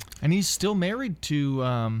 Yeah. And he's still married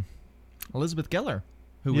to Elizabeth Geller,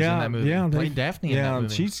 who was in that movie. Yeah, Played Daphne in that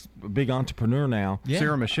movie. She's a big entrepreneur now. Yeah.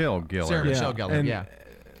 Sarah Michelle Gellar. Michelle Gellar, And- yeah.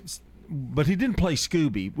 But he didn't play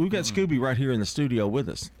Scooby. We've got Scooby right here in the studio with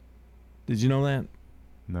us. Did you know that?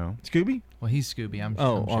 No. Scooby? Well, he's Scooby. I'm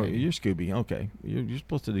shady. You're Scooby. Okay. You're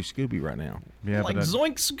supposed to do Scooby right now. Yeah, Like but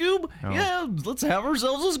Zoink Scoob? Oh. Yeah, let's have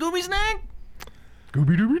ourselves a Scooby snack.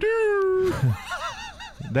 Scooby-Dooby-Doo!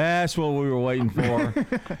 That's what we were waiting for.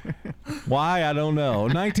 Why? I don't know.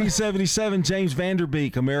 1977, James Van Der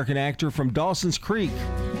Beek, American actor from Dawson's Creek.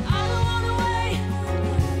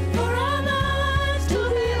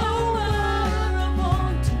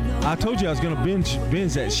 I told you I was going to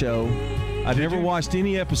binge that show. I never watched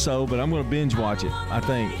any episode, but I'm going to binge watch it, I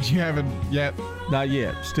think. You haven't yet? Not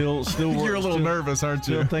yet. Still You're a little nervous, aren't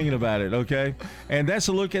you? Still thinking about it, okay? And that's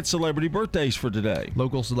a look at celebrity birthdays for today.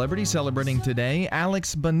 Local celebrities celebrating today: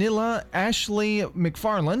 Alex Bonilla, Ashley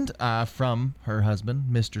McFarland from her husband,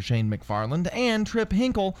 Mr. Shane McFarland, and Trip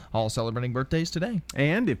Hinkle, all celebrating birthdays today.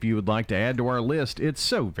 And if you would like to add to our list, it's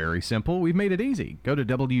so very simple. We've made it easy. Go to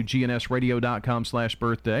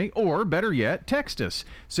WGNSradio.com/birthday, or better yet, text us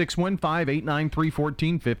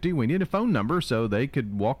 615-893-1450. We need a phone number so they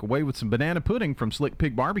could walk away with some banana pudding from Slick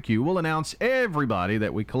Pig Barbecue. We'll announce everybody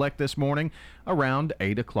that we collect this morning around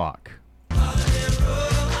 8 o'clock.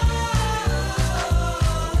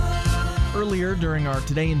 Earlier during our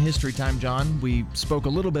Today in History time, John, we spoke a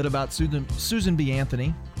little bit about Susan B.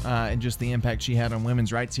 Anthony and just the impact she had on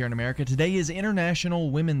women's rights here in America. Today is International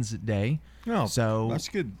Women's Day. Oh, so that's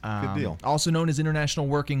good. Good deal. Also known as International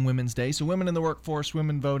Working Women's Day. So women in the workforce,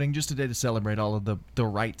 women voting, just a day to celebrate all of the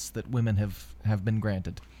rights that women have been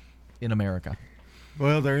granted in America.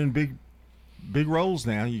 Well, they're in big roles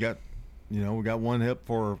now. We got one up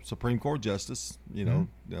for Supreme Court justice,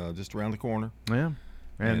 just around the corner. Yeah.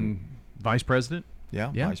 And Vice President?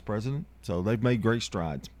 Yeah, Vice President. So they've made great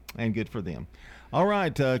strides, and good for them. All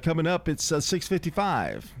right, coming up, it's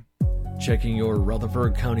 6:55. Checking your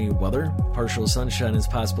Rutherford County weather. Partial sunshine is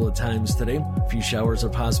possible at times today. A few showers are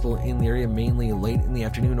possible in the area, mainly late in the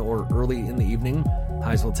afternoon or early in the evening.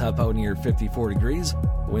 Highs will top out near 54 degrees.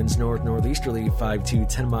 Winds north-northeasterly 5 to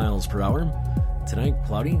 10 miles per hour. Tonight,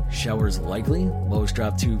 cloudy, showers likely. Lows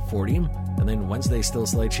drop to 40. And then Wednesday, still a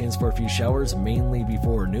slight chance for a few showers, mainly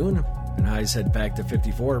before noon. And highs head back to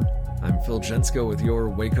 54. I'm Phil Jensko with your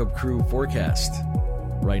Wake Up Crew forecast.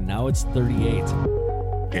 Right now, it's 38.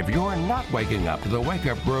 If you're not waking up to the Wake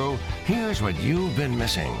Up Crew, here's what you've been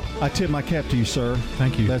missing. I tip my cap to you, sir.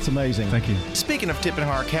 Thank you. That's amazing. Thank you. Speaking of tipping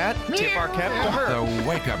our cap to her. The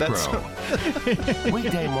Wake Up Crew.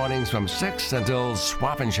 Weekday mornings from 6 until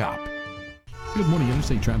Swap and Shop. Good morning.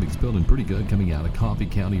 Interstate traffic's building pretty good coming out of Coffee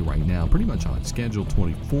County right now. Pretty much on schedule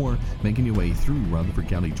 24, making your way through Rutherford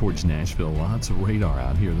County towards Nashville. Lots of radar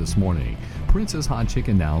out here this morning. Princess Hot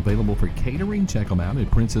Chicken now available for catering. Check them out at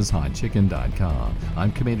princesshotchicken.com.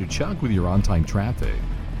 I'm Commander Chuck with your on-time traffic.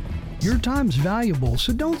 Your time's valuable,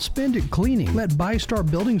 so don't spend it cleaning. Let ByStar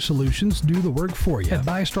Building Solutions do the work for you. At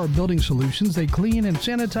ByStar Building Solutions, they clean and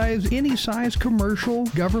sanitize any size commercial,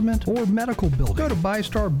 government, or medical building. Go to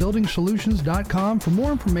ByStarBuildingSolutions.com for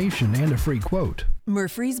more information and a free quote.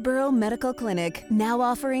 Murfreesboro Medical Clinic, now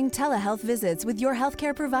offering telehealth visits with your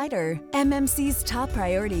healthcare provider. MMC's top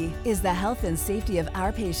priority is the health and safety of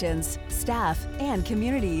our patients, staff, and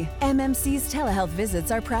community. MMC's telehealth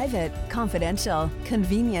visits are private, confidential,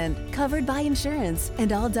 convenient, covered by insurance,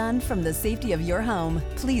 and all done from the safety of your home.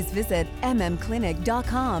 Please visit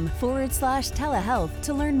mmclinic.com/telehealth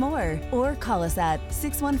to learn more, or call us at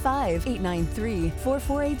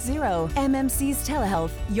 615-893-4480. MMC's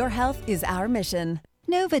Telehealth, your health is our mission.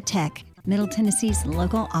 Novatech, Middle Tennessee's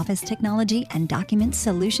local office technology and document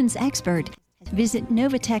solutions expert. Visit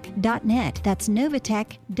Novatech.net. That's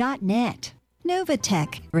Novatech.net.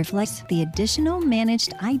 Novatech reflects the additional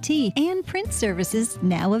managed IT and print services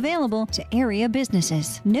now available to area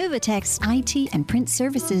businesses. Novatech's IT and print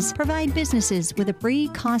services provide businesses with a free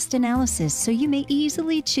cost analysis so you may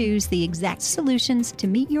easily choose the exact solutions to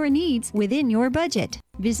meet your needs within your budget.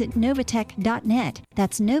 Visit Novatech.net.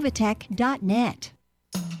 That's Novatech.net.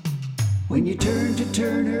 When you turn to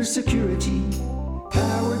Turner Security,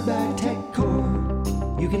 powered by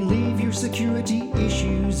TechCore, you can leave your security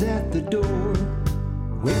issues at the door.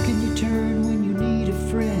 Where can you turn when you need a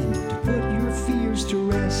friend to put your fears to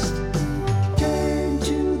rest? Turn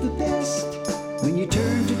to the best when you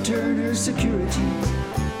turn to Turner Security,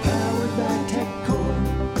 powered by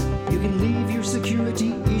TechCore. You can leave your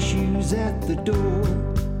security issues at the door.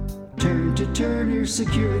 Turn to Turner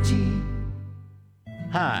Security.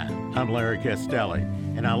 Hi, I'm Larry Castelli,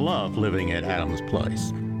 and I love living at Adams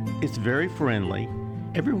Place. It's very friendly.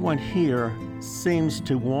 Everyone here seems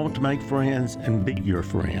to want to make friends and be your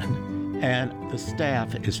friend, and the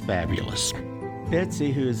staff is fabulous.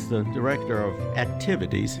 Betsy, who is the director of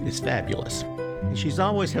activities, is fabulous. And she's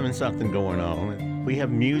always having something going on. We have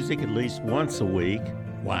music at least once a week,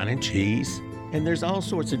 wine and cheese, and there's all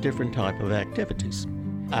sorts of different type of activities.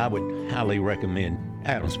 I would highly recommend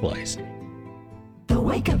Adams Place. The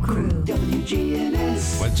Wake Up Crew,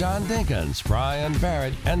 WGNS. With John Dinkins, Brian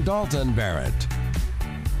Barrett, and Dalton Barrett.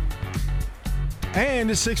 And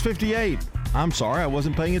it's 6:58. I'm sorry, I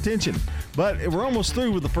wasn't paying attention. But we're almost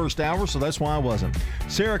through with the first hour, so that's why I wasn't.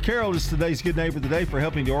 Sarah Carroll is today's Good Neighbor today for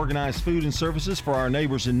helping to organize food and services for our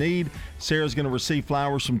neighbors in need. Sarah's going to receive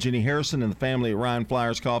flowers from Jenny Harrison and the family at Ryan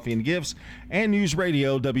Flowers Coffee and Gifts and News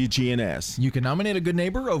Radio WGNS. You can nominate a good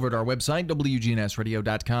neighbor over at our website,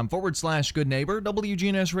 WGNSradio.com/good neighbor.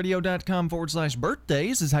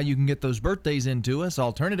 WGNSradio.com/birthdays is how you can get those birthdays into us.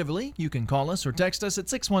 Alternatively, you can call us or text us at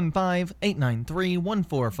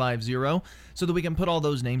 615-893-1450 so that we can put all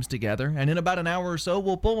those names together. And in about an hour or so,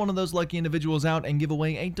 we'll pull one of those lucky individuals out and give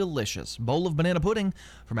away a delicious bowl of banana pudding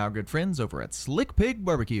from our good friends over at Slick Pig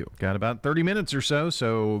Barbecue. Got about 30 minutes or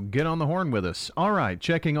so get on the horn with us. All right,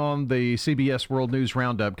 checking on the CBS World News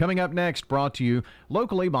Roundup. Coming up next, brought to you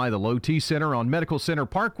locally by the Low T Center on Medical Center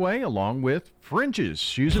Parkway, along with French's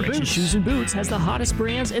Shoes and Boots. French's Shoes and Boots has the hottest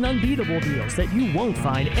brands and unbeatable deals that you won't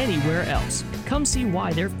find anywhere else. Come see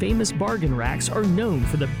why their famous bargain racks are known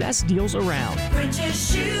for the best deals around.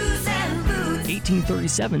 French's Shoes and Boots.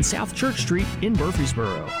 1837 South Church Street in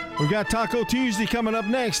Murfreesboro. We've got Taco Tuesday coming up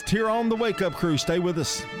next here on the Wake Up Crew. Stay with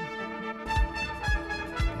us.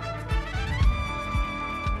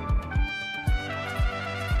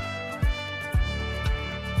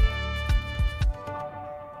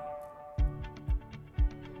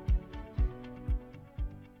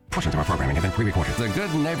 Portions of our programming have been pre-recorded. The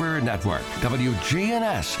Good Neighbor Network,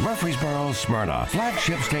 WGNS, Murfreesboro, Smyrna,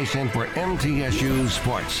 flagship station for MTSU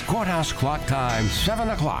Sports. Courthouse clock time, 7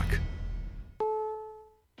 o'clock.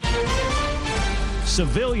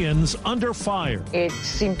 Civilians under fire. It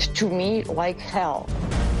seemed to me like hell.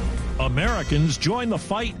 Americans join the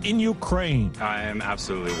fight in Ukraine. I am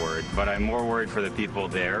absolutely worried, but I'm more worried for the people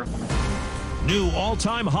there. New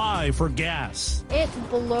all-time high for gas. It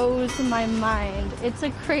blows my mind. It's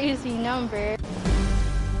a crazy number.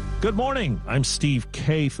 Good morning. I'm Steve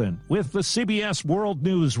Kathan with the CBS World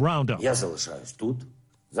News Roundup. Я залишаюсь тут,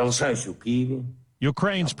 залишаюсь у Києві.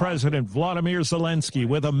 Ukraine's President Vladimir Zelensky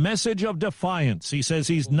with a message of defiance. He says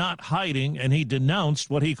he's not hiding, and he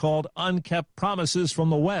denounced what he called unkept promises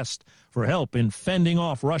from the West for help in fending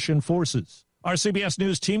off Russian forces. Our CBS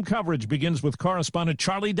News team coverage begins with correspondent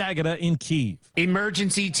Charlie D'Agata in Kyiv.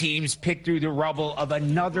 Emergency teams picked through the rubble of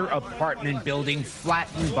another apartment building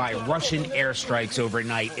flattened by Russian airstrikes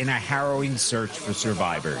overnight in a harrowing search for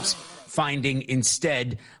survivors, finding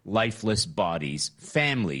instead lifeless bodies,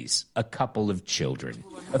 families, a couple of children.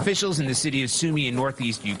 Officials in the city of Sumy in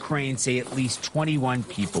northeast Ukraine say at least 21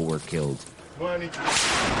 people were killed.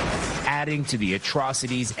 Adding to the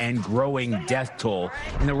atrocities and growing death toll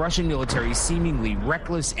in the Russian military's seemingly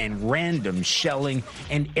reckless and random shelling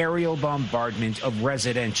and aerial bombardment of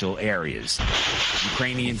residential areas.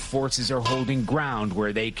 Ukrainian forces are holding ground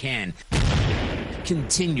where they can,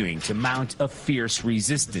 continuing to mount a fierce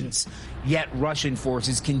resistance. Yet Russian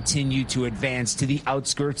forces continue to advance to the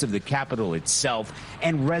outskirts of the capital itself,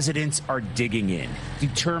 and residents are digging in,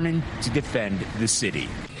 determined to defend the city.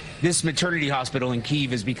 This maternity hospital in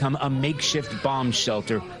Kyiv has become a makeshift bomb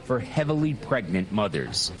shelter for heavily pregnant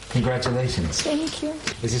mothers. Congratulations. Thank you.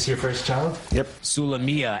 Is this your first child? Yep.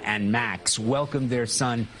 Sulamia and Max welcomed their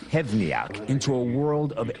son, Hevniak, into a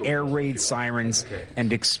world of air raid sirens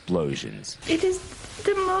and explosions. It is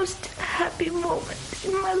the most happy moment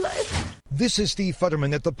in my life. This is Steve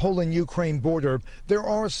Futterman at the Poland-Ukraine border. There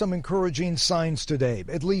are some encouraging signs today.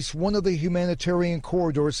 At least one of the humanitarian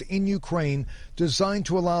corridors in Ukraine designed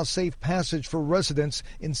to allow safe passage for residents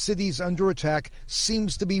in cities under attack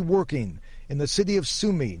seems to be working. In the city of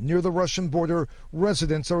Sumy, near the Russian border,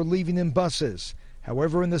 residents are leaving in buses.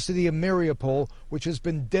 However, in the city of Mariupol, which has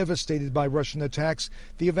been devastated by Russian attacks,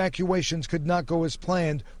 the evacuations could not go as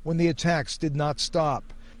planned when the attacks did not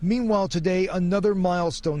stop. Meanwhile, today, another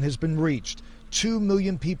milestone has been reached. 2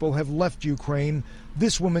 million people have left Ukraine.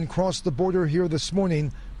 This woman crossed the border here this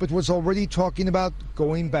morning, but was already talking about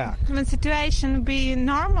going back. When the situation be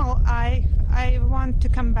normal, I want to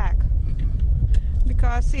come back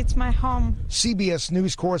because it's my home. CBS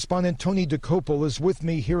News correspondent Tony DeCopel is with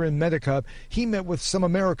me here in Medica. He met with some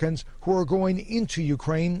Americans who are going into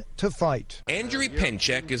Ukraine to fight. Andriy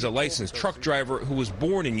Penchek is a licensed truck driver who was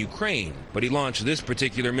born in Ukraine, but he launched this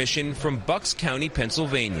particular mission from Bucks County,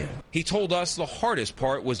 Pennsylvania. He told us the hardest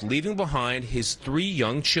part was leaving behind his 3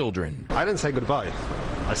 young children. I didn't say goodbye.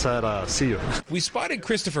 I said, see you. We spotted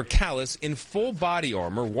Christopher Callis in full body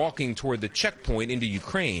armor walking toward the checkpoint into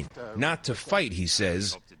Ukraine. Not to fight, he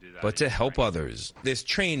says, but to help others. This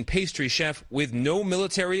trained pastry chef with no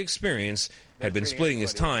military experience had been splitting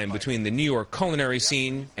his time between the New York culinary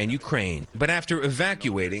scene and Ukraine. But after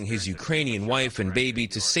evacuating his Ukrainian wife and baby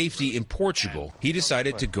to safety in Portugal, he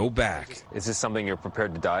decided to go back. Is this something you're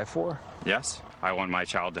prepared to die for? Yes. I want my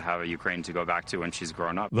child to have a Ukraine to go back to when she's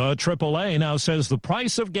grown up. The AAA now says the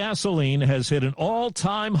price of gasoline has hit an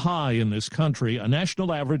all-time high in this country, a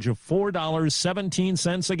national average of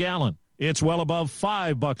 $4.17 a gallon. It's well above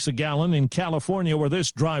 $5 a gallon in California, where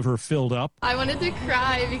this driver filled up. I wanted to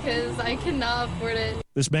cry because I cannot afford it.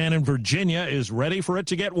 This man in Virginia is ready for it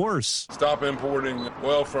to get worse. Stop importing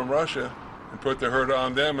oil from Russia and put the hurt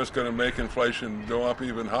on them. It's going to make inflation go up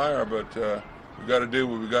even higher, but we got to do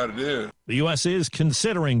what we got to do. The U.S. is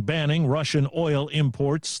considering banning Russian oil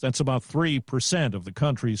imports. That's about 3% of the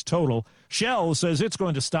country's total. Shell says it's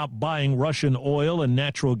going to stop buying Russian oil and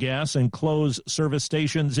natural gas and close service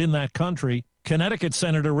stations in that country. Connecticut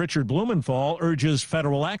Senator Richard Blumenthal urges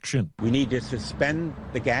federal action. We need to suspend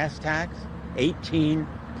the gas tax,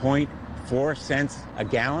 18.4 cents a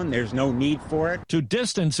gallon. There's no need for it. To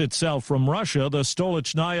distance itself from Russia, the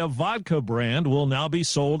Stolichnaya vodka brand will now be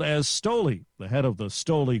sold as Stoli. The head of the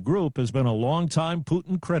Stoli Group has been a longtime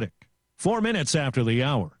Putin critic. 4 minutes after the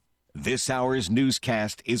hour. This hour's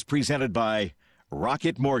newscast is presented by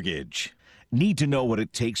Rocket Mortgage. Need to know what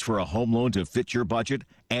it takes for a home loan to fit your budget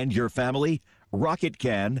and your family? Rocket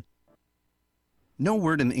can. No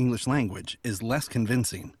word in the English language is less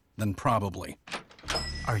convincing than probably.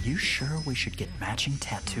 Are you sure we should get matching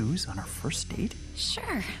tattoos on our first date?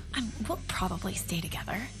 Sure. We'll probably stay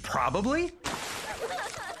together. Probably?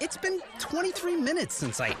 It's been 23 minutes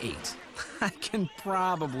since I ate. I can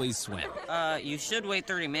probably swim. You should wait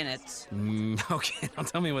 30 minutes. Okay, now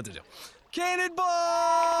tell me what to do. Cannonball!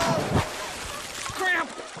 Cramp!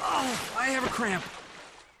 Oh, I have a cramp.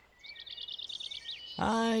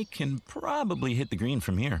 I can probably hit the green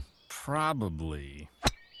from here. Probably.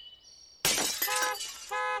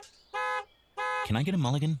 Can I get a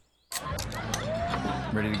mulligan?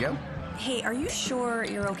 Ready to go? Hey, are you sure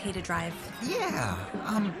you're okay to drive? Yeah,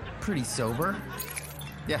 I'm pretty sober.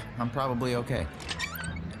 Yeah, I'm probably okay.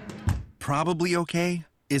 Probably okay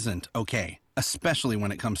isn't okay, especially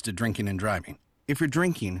when it comes to drinking and driving. If you're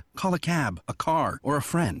drinking, call a cab, a car, or a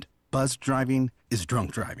friend. Buzzed driving is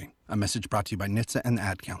drunk driving. A message brought to you by NHTSA and the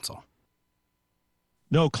Ad Council.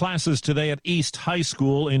 No classes today at East High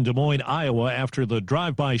School in Des Moines, Iowa, after the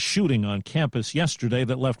drive-by shooting on campus yesterday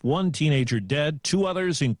that left one teenager dead, 2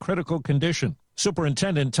 others in critical condition.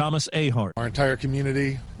 Superintendent Thomas Ahart. Our entire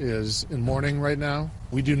community is in mourning right now.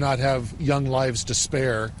 We do not have young lives to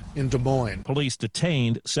spare in Des Moines. Police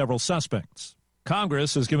detained several suspects.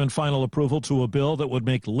 Congress has given final approval to a bill that would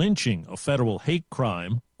make lynching a federal hate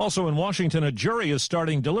crime. Also in Washington, a jury is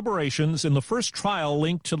starting deliberations in the first trial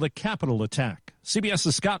linked to the Capitol attack.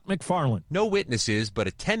 CBS's Scott McFarland. No witnesses, but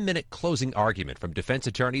a 10-minute closing argument from defense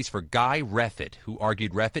attorneys for Guy Reffitt, who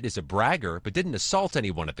argued Reffitt is a bragger but didn't assault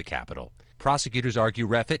anyone at the Capitol. Prosecutors argue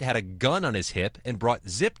Reffitt had a gun on his hip and brought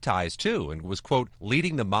zip ties, too, and was, quote,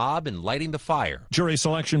 leading the mob and lighting the fire. Jury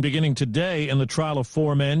selection beginning today in the trial of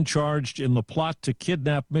 4 men charged in the plot to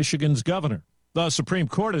kidnap Michigan's governor. The Supreme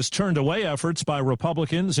Court has turned away efforts by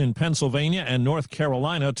Republicans in Pennsylvania and North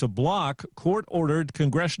Carolina to block court-ordered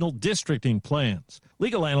congressional districting plans.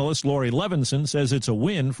 Legal analyst Lori Levinson says it's a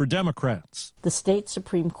win for Democrats. The state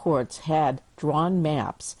Supreme Courts had drawn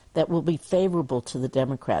maps that will be favorable to the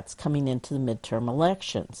Democrats coming into the midterm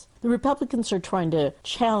elections. The Republicans are trying to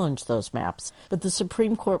challenge those maps, but the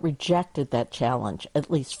Supreme Court rejected that challenge,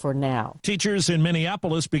 at least for now. Teachers in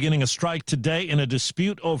Minneapolis beginning a strike today in a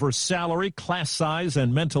dispute over salary, class size,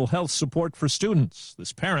 and mental health support for students.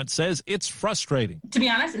 This parent says it's frustrating. To be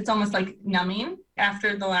honest, it's almost like numbing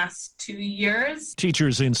after the last 2 years.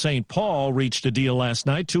 Teachers in St. Paul reached a deal last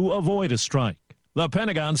night to avoid a strike. The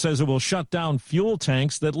Pentagon says it will shut down fuel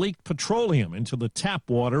tanks that leaked petroleum into the tap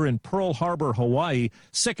water in Pearl Harbor, Hawaii,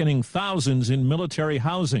 sickening thousands in military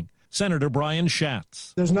housing. Senator Brian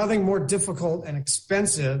Schatz. There's nothing more difficult and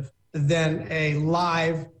expensive than a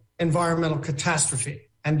live environmental catastrophe,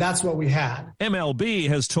 and that's what we had. MLB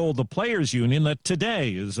has told the Players Union that today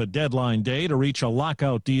is a deadline day to reach a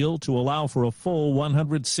lockout deal to allow for a full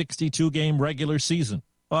 162-game regular season.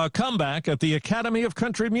 A comeback at the Academy of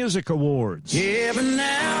Country Music Awards. Yeah, but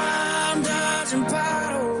now I'm dodging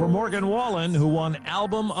bottles. For Morgan Wallen, who won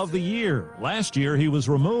Album of the Year. Last year, he was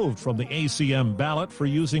removed from the ACM ballot for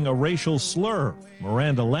using a racial slur.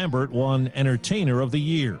 Miranda Lambert won Entertainer of the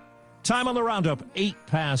Year. Time on the roundup, 8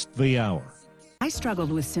 past the hour. I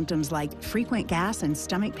struggled with symptoms like frequent gas and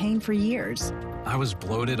stomach pain for years. I was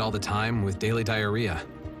bloated all the time with daily diarrhea.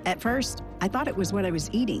 At first, I thought it was what I was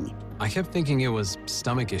eating. I kept thinking it was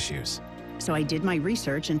stomach issues. So I did my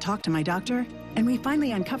research and talked to my doctor, and we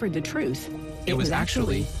finally uncovered the truth. It was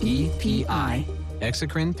actually EPI.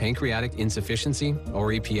 Exocrine pancreatic insufficiency,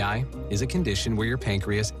 or EPI, is a condition where your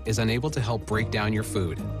pancreas is unable to help break down your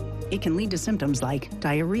food. It can lead to symptoms like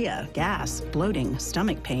diarrhea, gas, bloating,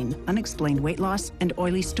 stomach pain, unexplained weight loss, and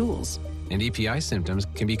oily stools. And EPI symptoms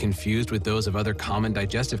can be confused with those of other common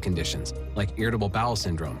digestive conditions, like irritable bowel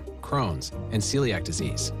syndrome, Crohn's, and celiac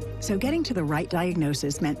disease. So getting to the right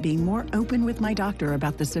diagnosis meant being more open with my doctor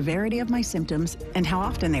about the severity of my symptoms and how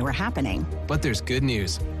often they were happening. But there's good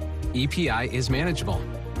news. EPI is manageable,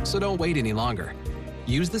 so don't wait any longer.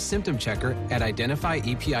 Use the symptom checker at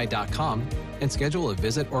identifyepi.com and schedule a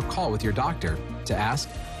visit or call with your doctor to ask,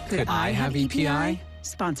 could I have EPI?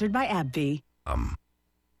 Sponsored by AbbVie.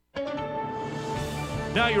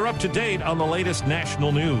 Now you're up to date on the latest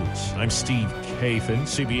national news. I'm Steve Kathan,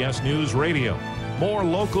 CBS News Radio. More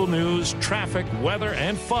local news, traffic, weather,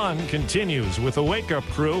 and fun continues with the Wake Up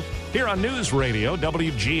Crew here on News Radio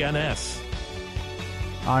WGNS.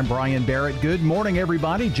 I'm Brian Barrett. Good morning,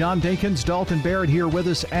 everybody. John Dinkins, Dalton Barrett here with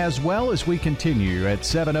us as well as we continue at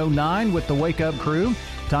 7:09 with the Wake Up Crew.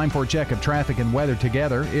 Time for a check of traffic and weather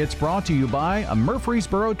together. It's brought to you by a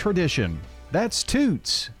Murfreesboro tradition. That's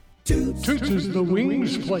Toots. Toots is the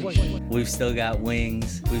wings place. We've still got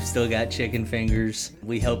wings. We've still got chicken fingers.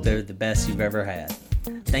 We hope they're the best you've ever had.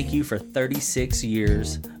 Thank you for 36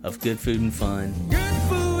 years of good food and fun. Good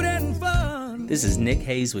food and fun. This is Nick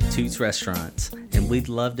Hayes with Toots Restaurants, and we'd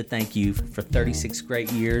love to thank you for 36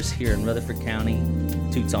 great years here in Rutherford County.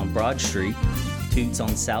 Toots on Broad Street, Toots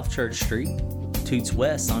on South Church Street, Toots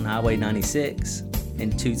West on Highway 96,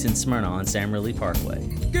 and Toots in Smyrna on Sam Ridley Parkway.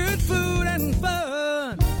 Good food and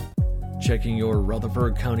fun. Checking your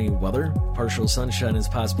Rutherford County weather. Partial sunshine is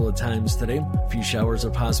possible at times today. A few showers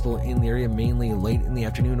are possible in the area, mainly late in the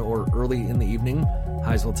afternoon or early in the evening.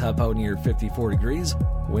 Highs will top out near 54 degrees.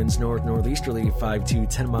 Winds north-northeasterly 5 to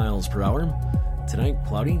 10 miles per hour. Tonight,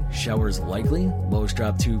 cloudy, showers likely. Lows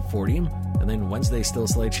drop to 40. And then Wednesday, still a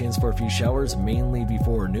slight chance for a few showers, mainly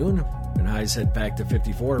before noon. And highs head back to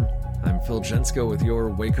 54. I'm Phil Jensko with your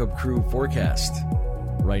Wake Up Crew forecast.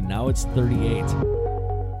 Right now, it's 38.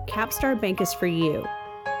 Capstar Bank is for you.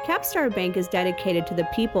 Capstar Bank is dedicated to the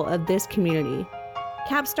people of this community.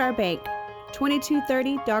 Capstar Bank,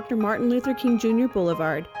 2230 Dr. Martin Luther King Jr.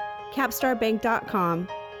 Boulevard. CapstarBank.com.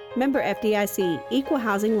 Member FDIC, Equal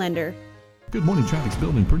Housing Lender. Good morning. Traffic's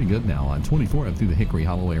building pretty good now on 24 up through the Hickory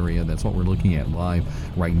Hollow area. That's what we're looking at live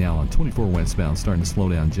right now on 24 westbound, starting to slow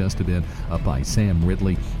down just a bit up by Sam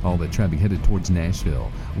Ridley. All that traffic headed towards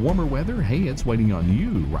Nashville. Warmer weather, hey, it's waiting on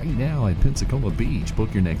you right now at Pensacola Beach.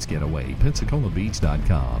 Book your next getaway,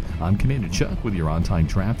 PensacolaBeach.com. I'm Commander Chuck with your on-time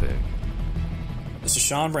traffic. This is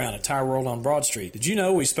Sean Brown at Tire World on Broad Street. Did you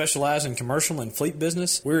know we specialize in commercial and fleet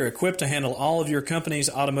business? We're equipped to handle all of your company's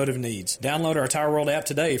automotive needs. Download our Tire World app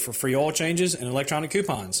today for free oil changes and electronic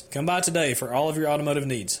coupons. Come by today for all of your automotive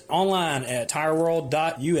needs. Online at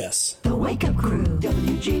tireworld.us. The Wake Up Crew,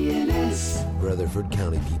 WGNS. Rutherford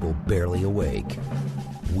County people barely awake.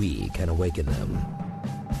 We can awaken them.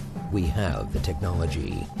 We have the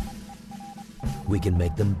technology. We can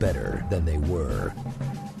make them better than they were.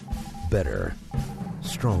 Better,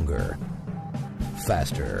 stronger,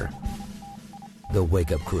 faster. The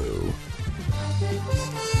Wake Up Crew.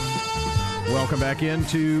 Welcome back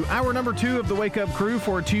into hour number 2 of the Wake Up Crew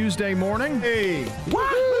for Tuesday morning. Hey.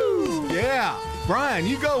 Woo! Yeah. Brian,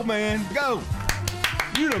 you go, man. Go.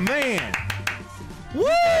 You the man. Woo!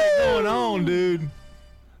 What's going on, dude?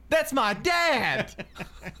 That's my dad.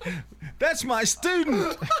 That's my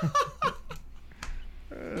student.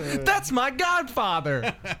 That's my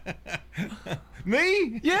godfather.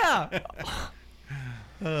 Me? Yeah.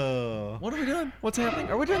 What are we doing? What's happening?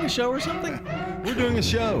 Are we doing a show or something? We're doing a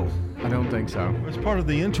show. I don't think so. It's part of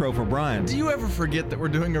the intro for Brian. Do you ever forget that we're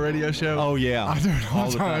doing a radio show? Oh, yeah. I do it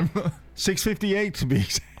all the time. 6:58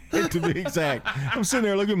 to be exact. I'm sitting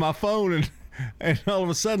there looking at my phone and all of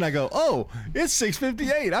a sudden I go, oh, it's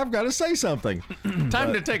 6:58. I've got to say something.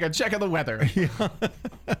 Time to take a check of the weather.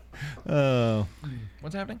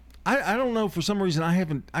 What's happening? I don't know. For some reason,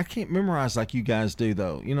 I can't memorize like you guys do,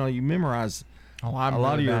 though. You know, you memorize a lot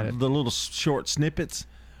of the little short snippets,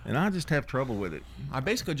 and I just have trouble with it. I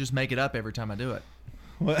basically just make it up every time I do it.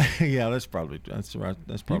 Well, yeah, that's probably right.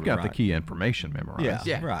 That's probably You've got right. the key information memorized.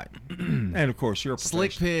 Yeah, right. And of course, you're a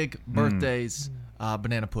Slick Pig, birthdays,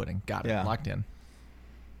 banana pudding. Got it. Yeah. Locked in.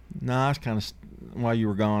 No, I was kind of, while you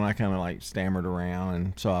were gone, I kind of like stammered around,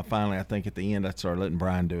 and so I think at the end I started letting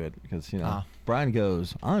Brian do it because Brian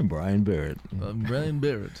goes, "I'm Brian Barrett." I'm Brian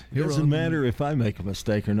Barrett. It doesn't matter if I make a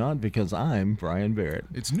mistake or not because I'm Brian Barrett.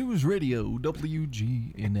 It's News Radio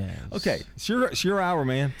WGNS. Okay, it's your hour,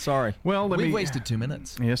 man. Sorry. Well, we've wasted 2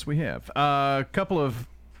 minutes. Yes, we have. A couple of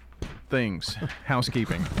things.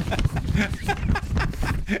 Housekeeping.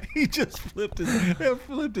 He just flipped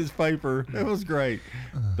his paper. It was great.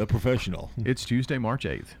 The Professional. It's Tuesday, March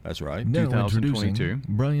 8th. That's right. Now 2022.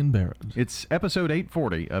 Brian Barrett. It's episode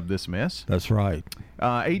 840 of this mess. That's right.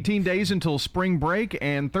 18 days until spring break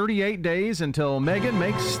and 38 days until Megan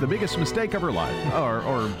makes the biggest mistake of her life.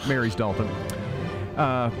 Or marries Dalton.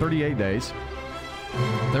 38 days.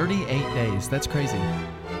 38 days. That's crazy.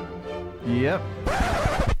 Yep.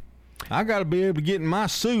 I got to be able to get in my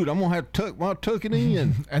suit. I'm going to have to tuck it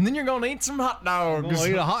in. And then you're going to eat some hot dogs. I'm going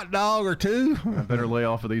to eat a hot dog or two. I better lay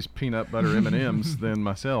off of these peanut butter M&Ms than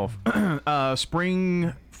myself.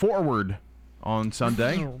 Spring forward on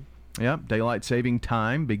Sunday. Yep. Daylight saving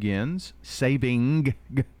time begins. Saving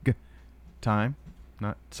time,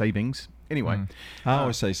 not savings. Anyway. I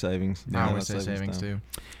always say savings. I always say savings too.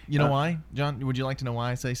 You know why? John, would you like to know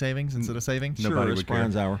why I say savings instead of savings? Sure, Nobody it's would care.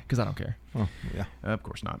 Brian's hour. Because I don't care. Oh, yeah. Of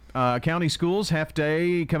course not. County schools half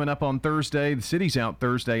day coming up on Thursday. The city's out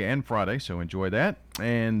Thursday and Friday, so enjoy that.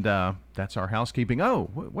 And that's our housekeeping. Oh,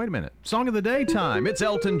 wait a minute. Song of the day time. It's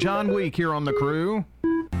Elton John week here on the Crew.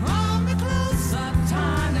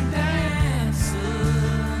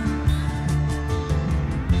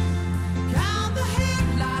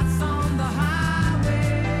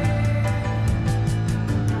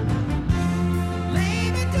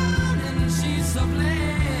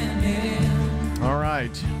 All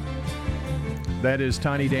right. That is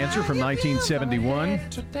Tiny Dancer from 1971.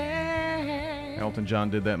 Elton John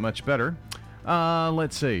did that much better.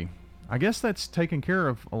 Let's see. I guess that's taken care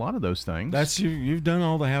of a lot of those things. That's you've done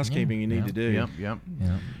all the housekeeping you need to do. Yep.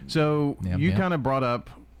 So you kind of brought up,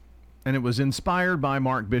 and it was inspired by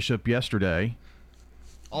Mark Bishop yesterday.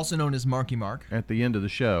 Also known as Marky Mark. At the end of the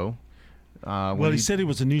show. Well, he said he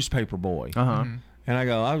was a newspaper boy. Uh-huh. Mm-hmm. And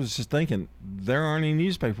I was just thinking, there aren't any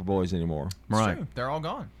newspaper boys anymore. Right. True. They're all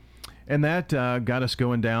gone. And that got us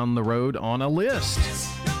going down the road on a list.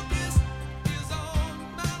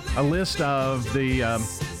 A list of the,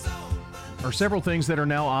 or several things that are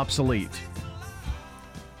now obsolete.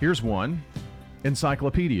 Here's one.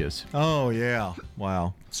 Encyclopedias. Oh, yeah.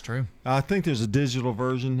 Wow. It's true. I think there's a digital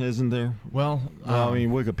version, isn't there? Well, I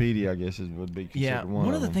mean, Wikipedia, I guess, would be considered yeah. one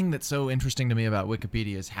Of the them. things that's so interesting to me about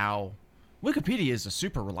Wikipedia is how Wikipedia is a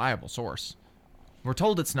super reliable source. We're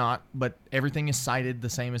told it's not, but everything is cited the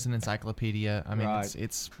same as an encyclopedia. I mean, Right.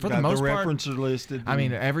 it's for the most the part. references listed. I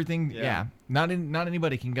mean, and- everything. Yeah. Yeah, not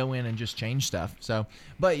anybody can go in and just change stuff. So,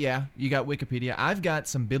 but yeah, you got Wikipedia. I've got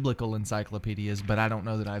some biblical encyclopedias, but I don't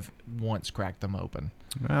know that I've once cracked them open.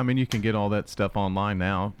 I mean, you can get all that stuff online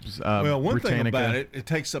now. Well, one thing Britannica, about it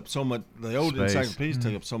takes up so much. The old Space. encyclopedias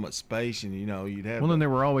take up so much space, and you'd have. Well, then they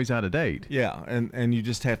were always out of date. Yeah, and you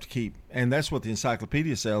just have to keep, and that's what the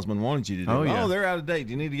encyclopedia salesman wanted you to do. Oh, yeah. They're out of date.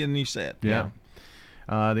 You need to get a new set. Yeah.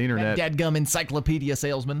 The internet. That dadgum encyclopedia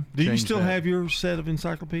salesman. Do you Changed still that. have your set of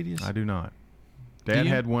encyclopedias? I do not. Dad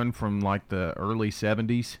you? had one from like the early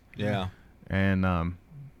 70s. Yeah. And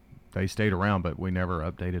they stayed around, but we never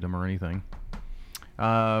updated them or anything.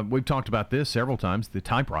 We've talked about this several times, the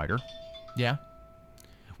typewriter. Yeah.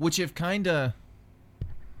 Which have kind of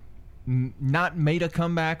not made a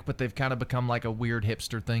comeback, but they've kind of become like a weird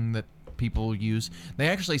hipster thing that people use. They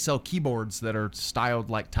actually sell keyboards that are styled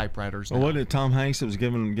like typewriters now. Well, wasn't it Tom Hanks that was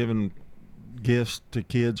giving gifts to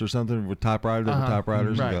kids or something with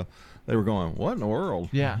typewriters? Right. They were going, what in the world?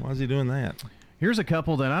 Yeah. Why is he doing that? Here's a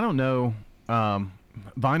couple that I don't know.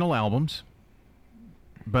 Vinyl albums.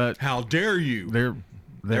 But how dare you?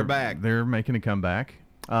 They're back. They're making a comeback.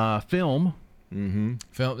 Film. Mm-hmm.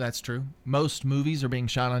 Film, that's true. Most movies are being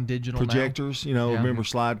shot on digital Projectors, now. Yeah. remember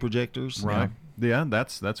slide projectors? Right. Yeah,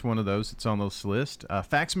 that's one of those. It's on this list.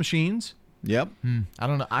 Fax machines. Yep. I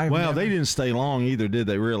don't know. They didn't stay long either, did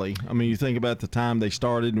they? Really? I mean, you think about the time they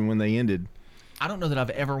started and when they ended. I don't know that I've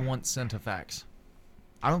ever once sent a fax.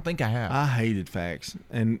 I don't think I have. I hated fax,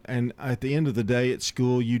 and at the end of the day at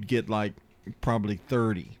school, you'd get like probably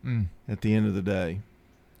 30 at the end of the day.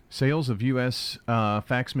 Sales of U.S.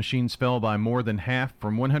 Fax machines fell by more than half,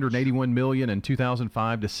 from 181 million in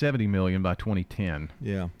 2005 to 70 million by 2010.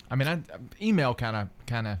 Yeah. I mean, email kind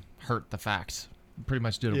of hurt the fax. Pretty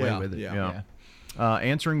much did away with it. Yeah.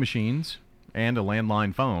 Answering machines and a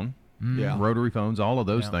landline phone. Yeah. Rotary phones, all of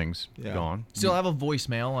those things Yeah. gone. Still have a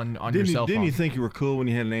voicemail on your cell phone. Didn't you think you were cool when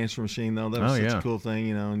you had an answering machine, though? That was Oh, such yeah. a cool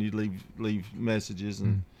thing, and you'd leave messages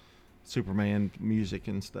and Superman music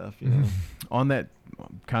and stuff, On that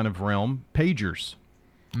kind of realm, pagers.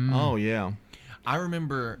 Oh, yeah. I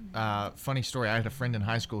remember, funny story, I had a friend in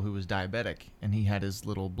high school who was diabetic, and he had his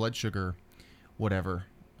little blood sugar whatever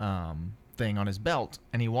thing on his belt,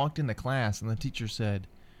 and he walked into class, and the teacher said,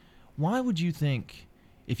 "Why would you think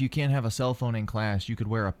if you can't have a cell phone in class, you could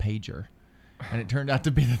wear a pager?" And it turned out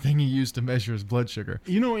to be the thing he used to measure his blood sugar.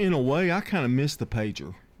 In a way, I kind of miss the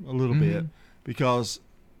pager a little bit, because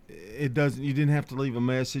you didn't have to leave a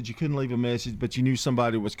message. You couldn't leave a message, but you knew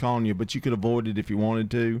somebody was calling you, but you could avoid it if you wanted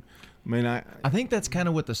to. I mean, I think that's kind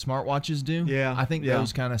of what the smartwatches do. Yeah, I think yeah.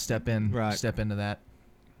 those kind of step into that.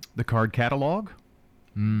 The card catalog.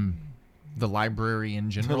 The library in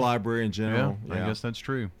general. The library in general. I guess that's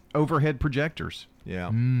true. Overhead projectors.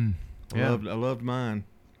 Yeah. Yeah. I loved mine.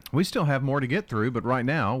 We still have more to get through, but right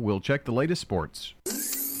now we'll check the latest sports.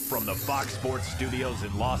 From the Fox Sports Studios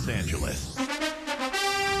in Los Angeles,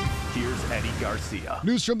 here's Eddie Garcia.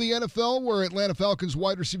 News from the NFL, where Atlanta Falcons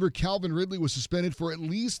wide receiver Calvin Ridley was suspended for at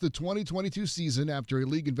least the 2022 season after a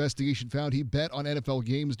league investigation found he bet on NFL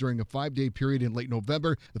games during a 5-day period in late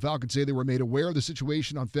November. The Falcons say they were made aware of the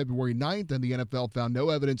situation on February 9th, and the NFL found no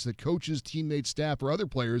evidence that coaches, teammates, staff, or other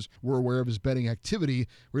players were aware of his betting activity.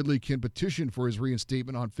 Ridley can petition for his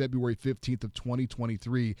reinstatement on February 15th of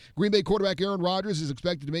 2023. Green Bay quarterback Aaron Rodgers is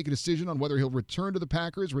expected to make a decision on whether he'll return to the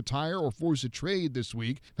Packers, retire, or force a trade this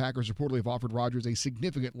week. Packers reportedly have offered Rodgers a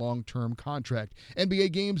significant long-term contract.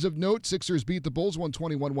 NBA games of note: Sixers beat the Bulls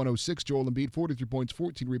 121-106. Joel Embiid 43 points,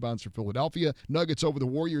 14 rebounds for Philadelphia. Nuggets over the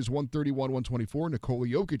Warriors 131-124. Nikola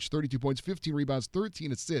Jokic 32 points, 15 rebounds,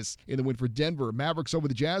 13 assists in the win for Denver. Mavericks over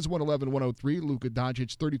the Jazz 111-103. Luka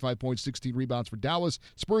Doncic 35 points, 16 rebounds for Dallas.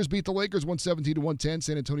 Spurs beat the Lakers 117-110.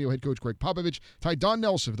 San Antonio head coach Greg Popovich tied Don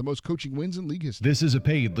Nelson for the most coaching wins in league history. This is a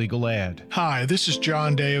paid legal ad. Hi, this is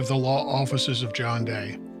John Day of the Law Offices of John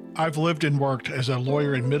Day. I've lived and worked as a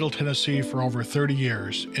lawyer in Middle Tennessee for over 30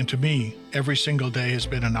 years, and to me, every single day has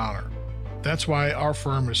been an honor. That's why our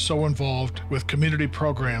firm is so involved with community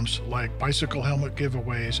programs like bicycle helmet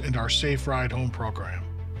giveaways and our Safe Ride Home program.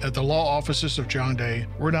 At the Law Offices of John Day,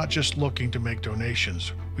 we're not just looking to make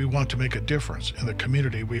donations. We want to make a difference in the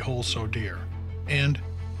community we hold so dear. And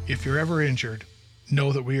if you're ever injured,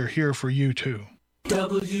 know that we are here for you too.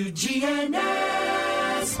 WGNS.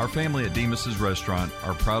 Our family at Demas's Restaurant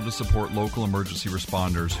are proud to support local emergency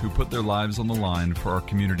responders who put their lives on the line for our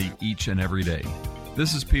community each and every day.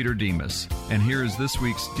 This is Peter Demas, and here is this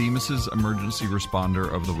week's Demas's Emergency Responder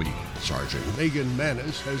of the Week. Sergeant Megan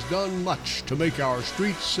Manis has done much to make our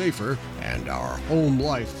streets safer and our home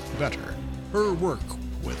life better. Her work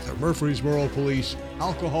with the Murfreesboro Police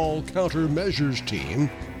Alcohol Countermeasures Team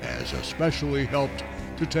has especially helped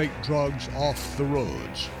to take drugs off the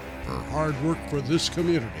roads. Her hard work for this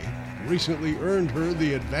community recently earned her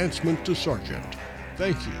the advancement to sergeant.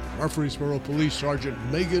 Thank you, Murfreesboro Police Sergeant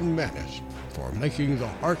Megan Manis, for making the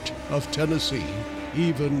heart of Tennessee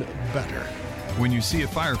even better. When you see a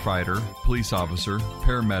firefighter, police officer,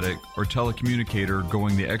 paramedic, or telecommunicator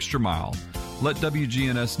going the extra mile, let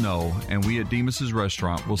WGNS know, and we at Demas's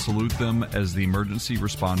Restaurant will salute them as the Emergency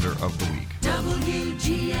Responder of the Week.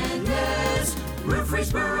 WGNS,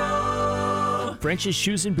 Murfreesboro. French's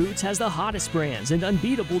Shoes and Boots has the hottest brands and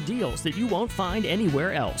unbeatable deals that you won't find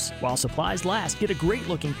anywhere else. While supplies last, get a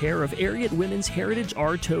great-looking pair of Ariat Women's Heritage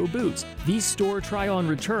R-Toe boots. These store try-on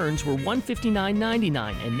returns were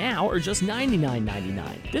 $159.99 and now are just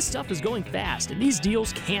 $99.99. This stuff is going fast, and these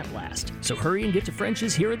deals can't last. So hurry and get to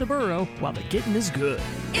French's here at the Borough while the getting is good.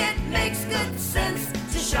 It makes good sense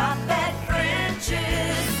to shop at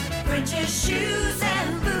French's. French's Shoes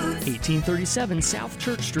and Boots. 1837 South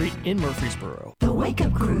Church Street in Murfreesboro. The Wake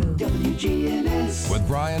Up Crew, WGNS. With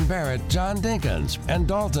Brian Barrett, John Dinkins, and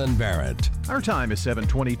Dalton Barrett. Our time is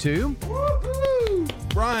 7:22. Woo-hoo!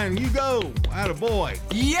 Brian, you go. Atta boy.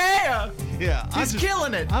 Yeah! Yeah. He's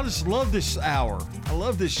killing it. I just love this hour. I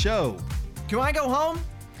love this show. Can I go home?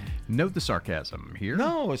 Note the sarcasm here.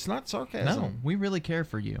 No, it's not sarcasm. No, we really care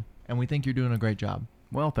for you, and we think you're doing a great job.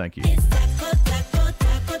 Well, thank you.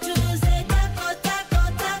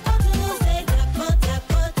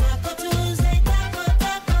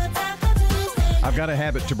 I've got a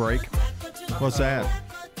habit to break. What's that?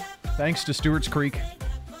 Thanks to Stewart's Creek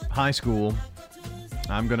High School,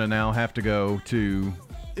 I'm going to now have to go to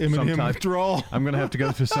M&M withdrawal. I'm going to have to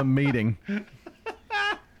go to some meeting.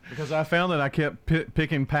 Because I found that I kept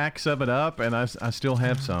picking packs of it up, and I still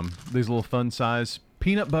have some. These little fun-size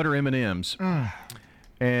peanut butter M&Ms.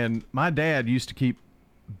 And my dad used to keep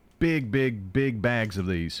big bags of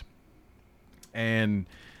these. And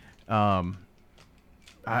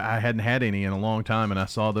I hadn't had any in a long time, and I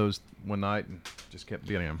saw those one night and just kept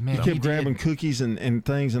getting them. Man, kept grabbing cookies and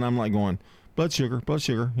things, and I'm like going, blood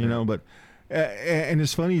sugar, you know. But and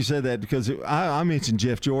it's funny you said that, because I mentioned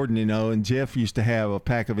Jeff Jordan, you know, and Jeff used to have a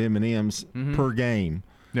pack of M&Ms per game.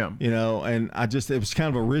 Yeah. You know, and it was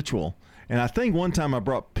kind of a ritual. And I think one time I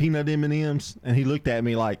brought peanut M&Ms, and he looked at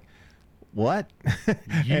me like, what?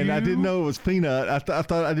 And I didn't know it was peanut. I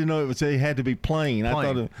thought I didn't know it had to be plain. I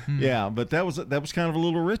thought, yeah, but that was kind of a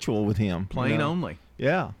little ritual with him. Plain only.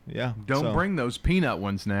 Yeah. Don't bring those peanut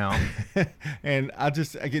ones now. And I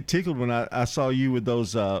get tickled when I saw you with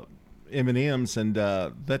those M&Ms and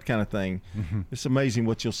that kind of thing. It's amazing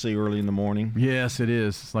what you'll see early in the morning. Yes, it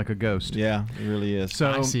is. It's like a ghost. Yeah, it really is. So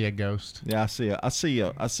I see a ghost. Yeah, I see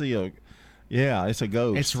a. Yeah, it's a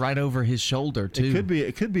ghost. It's right over his shoulder too.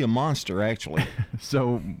 It could be a monster, actually.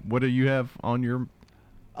 So what do you have on your?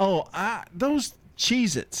 Oh, those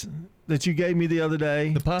Cheez-Its that you gave me the other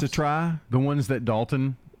day to try. The ones that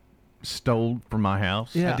Dalton stole from my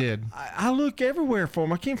house. Yeah, I did. I look everywhere for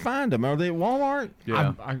them. I can't find them. Are they at Walmart?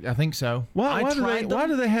 Yeah, I think so. Why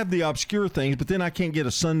do they have the obscure things, but then I can't get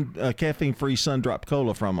a caffeine-free Sun-Drop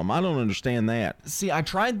Cola from them? I don't understand that. See, I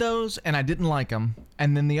tried those and I didn't like them,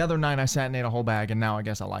 and then the other night I sat and ate a whole bag, and now I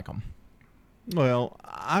guess I like them. Well,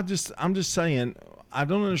 I'm just saying, I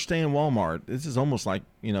don't understand Walmart. This is almost like,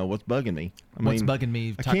 you know, what's bugging me. What's bugging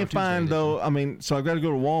me? I can't find though. I mean, so I've got to go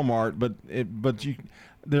to Walmart, but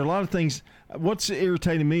there are a lot of things. What's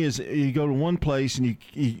irritating me is you go to one place and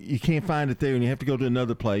you can't find it there, and you have to go to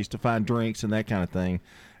another place to find drinks and that kind of thing.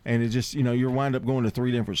 And it just, you know, you wind up going to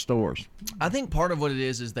 3 different stores. I think part of what it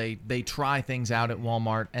is they try things out at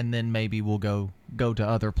Walmart, and then maybe we'll go to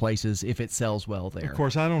other places if it sells well there. Of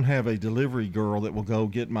course, I don't have a delivery girl that will go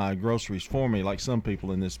get my groceries for me like some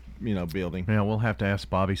people in this, you know, building. Yeah, we'll have to ask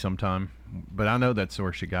Bobby sometime. But I know that's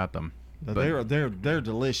where she got them. They're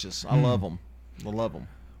delicious. I love them. I love them.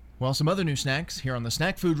 Well, some other new snacks here on the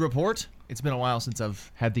Snack Food Report. It's been a while since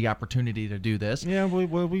I've had the opportunity to do this. Yeah,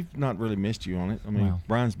 we've not really missed you on it. I mean,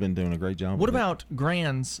 Brian's been doing a great job. What about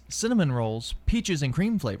Grand's cinnamon rolls, peaches and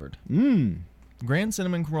cream flavored? Grand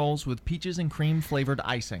cinnamon rolls with peaches and cream flavored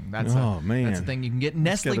icing. That's a thing you can get.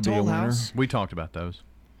 Nestle Toll House. We talked about those.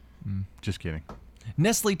 Just kidding.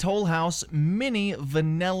 Nestle Toll House mini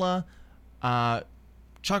vanilla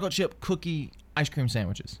chocolate chip cookie ice cream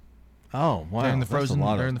sandwiches. Oh, wow. They're in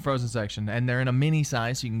the frozen section, and they're in a mini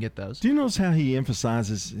size, so you can get those. Do you notice how he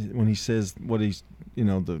emphasizes when he says what he's, you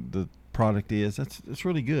know, the product is. It's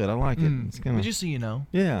really good. I like it. It's kinda, just so you know.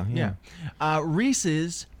 Yeah.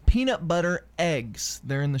 Reese's peanut butter eggs.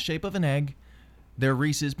 They're in the shape of an egg. They're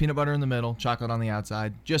Reese's, peanut butter in the middle, chocolate on the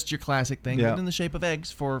outside. Just your classic thing, but in the shape of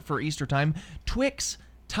eggs for Easter time. Twix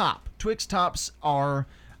Top. Twix Tops are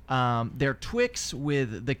they're Twix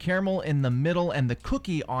with the caramel in the middle and the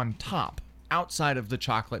cookie on top, outside of the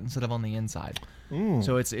chocolate instead of on the inside.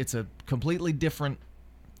 So it's a completely different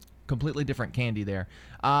candy there.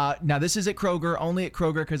 Now this is at Kroger, only at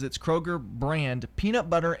Kroger because it's Kroger brand peanut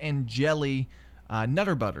butter and jelly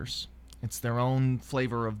Nutter Butters. It's their own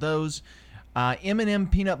flavor of those. M&M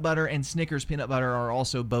peanut butter and Snickers peanut butter are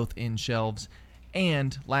also both in shelves.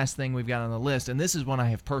 And last thing we've got on the list, and this is one I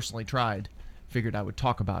have personally tried, figured I would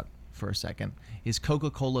talk about for a second, is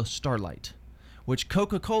Coca-Cola Starlight, which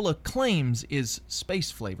Coca-Cola claims is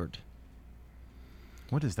space flavored.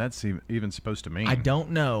 What is that even supposed to mean? I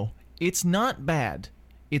don't know. It's not bad.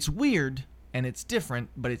 It's weird and it's different,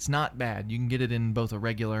 but it's not bad. You can get it in both a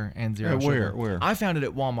regular and zero sugar. Where? I found it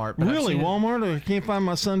at Walmart. But Really? Walmart? I can't find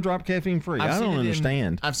my Sun Drop caffeine free. I don't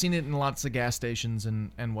understand. I've seen it in lots of gas stations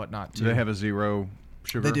and whatnot too. Do they have a zero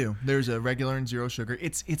sugar? They do. There's a regular and zero sugar.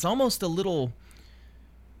 It's almost a little.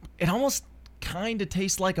 It almost kind of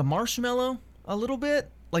tastes like a marshmallow a little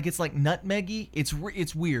bit. Like it's like nutmeggy. It's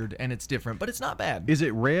weird and it's different, but it's not bad. Is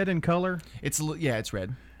it red in color? It's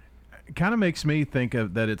red. It kind of makes me think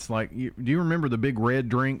of that. It's like, do you remember the big red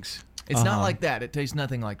drinks? It's not like that. It tastes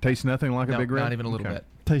nothing like that. Tastes nothing like a big red? Not even a little bit.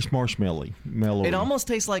 Tastes marshmallowy. Mellow. It almost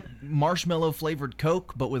tastes like marshmallow flavored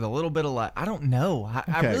Coke, but with a little bit of I don't know.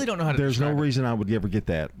 I really don't know how to There's no describe it. reason I would ever get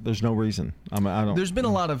that. There's no reason. I don't. There's been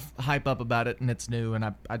a lot of hype up about it, and it's new,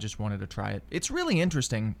 and I just wanted to try it. It's really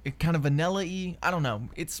interesting. It kind of vanilla-y. I don't know.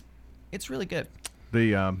 It's really good.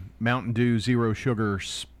 The Mountain Dew Zero Sugar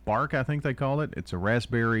Spark, I think they call it. It's a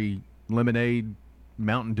raspberry lemonade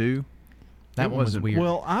Mountain Dew. That one was weird.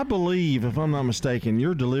 Well, I believe, if I'm not mistaken,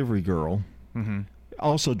 your delivery girl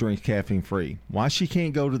also drinks caffeine free. Why she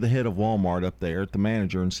can't go to the head of Walmart up there at the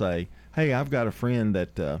manager and say, "Hey, I've got a friend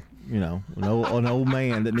that an old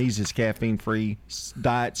man that needs his caffeine free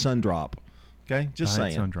diet Sun Drop." Okay, just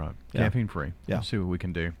Diet saying. Sun Drop, Yeah. caffeine free. Yeah. Let's see what we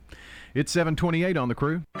can do. It's 7:28 on the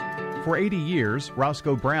Crew. For 80 years,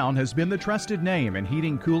 Roscoe Brown has been the trusted name in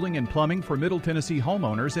heating, cooling, and plumbing for Middle Tennessee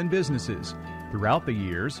homeowners and businesses. Throughout the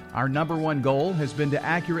years, our number one goal has been to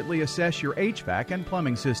accurately assess your HVAC and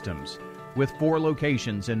plumbing systems. With 4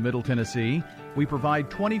 locations in Middle Tennessee, we provide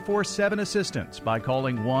 24/7 assistance by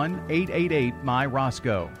calling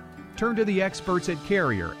 1-888-MY-ROSCOE. Turn to the experts at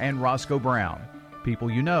Carrier and Roscoe Brown. People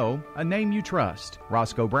you know, a name you trust.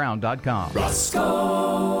 RoscoeBrown.com.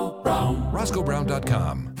 Roscoe Brown.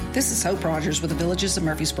 RoscoeBrown.com. This is Hope Rogers with the Villages of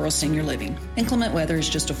Murfreesboro Senior Living. Inclement weather is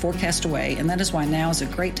just a forecast away, and that is why now is a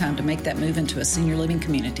great time to make that move into a senior living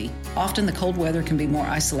community. Often the cold weather can be more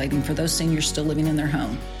isolating for those seniors still living in their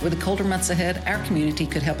home. With the colder months ahead, our community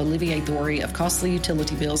could help alleviate the worry of costly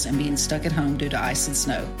utility bills and being stuck at home due to ice and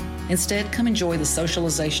snow. Instead, come enjoy the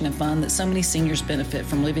socialization and fun that so many seniors benefit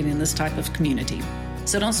from living in this type of community.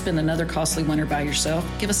 So don't spend another costly winter by yourself.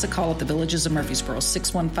 Give us a call at the Villages of Murfreesboro,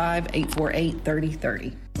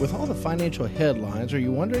 615-848-3030. With all the financial headlines, are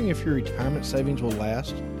you wondering if your retirement savings will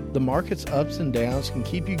last? The market's ups and downs can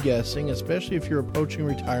keep you guessing, especially if you're approaching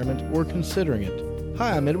retirement or considering it.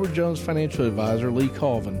 Hi, I'm Edward Jones Financial Advisor Lee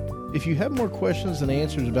Colvin. If you have more questions than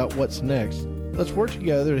answers about what's next, let's work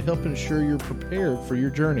together to help ensure you're prepared for your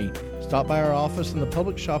journey. Stop by our office in the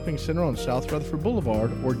Public Shopping Center on South Rutherford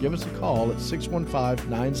Boulevard or give us a call at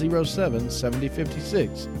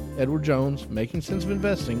 615-907-7056. Edward Jones, Making Sense of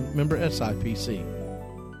Investing, member SIPC.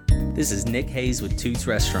 This is Nick Hayes with Toots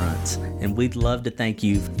Restaurants, and we'd love to thank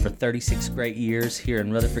you for 36 great years here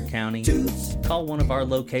in Rutherford County. Toots. Call one of our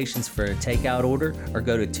locations for a takeout order or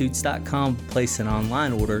go to Toots.com to place an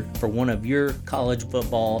online order for one of your college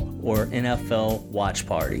football or NFL watch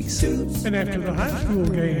parties. Toots. And after the high school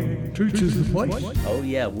game, Toots is the place. Oh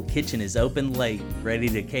yeah, kitchen is open late, ready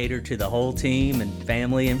to cater to the whole team and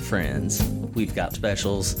family and friends. We've got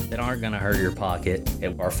specials that aren't going to hurt your pocket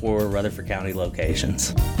at our 4 Rutherford County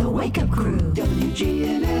locations. The Wake Up Crew,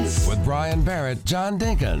 WGNS. With Brian Barrett, John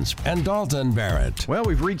Dinkins, and Dalton Barrett. Well,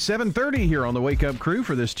 we've reached 7:30 here on the Wake Up Crew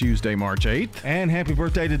for this Tuesday, March 8th. And happy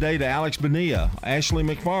birthday today to Alex Bonilla, Ashley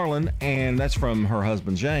McFarland, and that's from her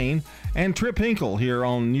husband Jane, and Trip Hinkle here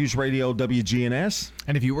on News Radio WGNS.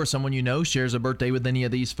 And if you or someone you know shares a birthday with any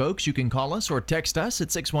of these folks, you can call us or text us at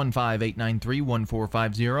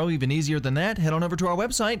 615-893-1450. Even easier than that, head on over to our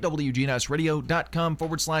website,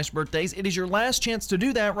 WGNSradio.com/birthdays. It is your last chance to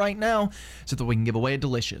do that right now so that we can give away a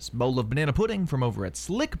delicious bowl of banana pudding from over at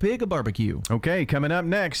Slick Pig Barbecue. Okay, coming up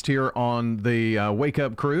next here on the Wake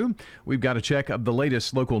Up Crew, we've got a check of the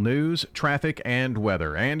latest local news, traffic, and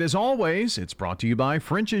weather. And as always, it's brought to you by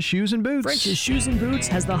French's Shoes and Boots. French's Shoes and Boots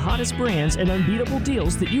has the hottest brands and unbeatable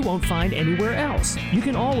deals that you won't find anywhere else. You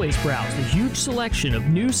can always browse the huge selection of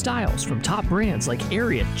new styles from top brands like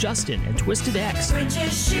Ariat, Justin, and Twisted X.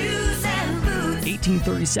 French's Shoes and Boots.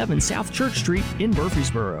 1837 South Church Street in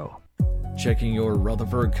Murfreesboro. Checking your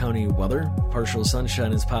Rutherford County weather. Partial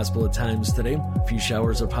sunshine is possible at times today. A few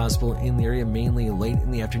showers are possible in the area, mainly late in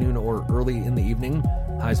the afternoon or early in the evening.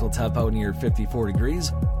 Highs will top out near 54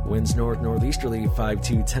 degrees. Winds north-northeasterly 5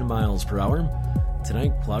 to 10 miles per hour.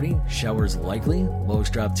 Tonight, cloudy, showers likely. Lows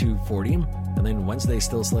drop to 40. And then Wednesday,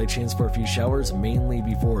 still slight chance for a few showers, mainly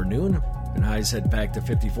before noon. And highs head back to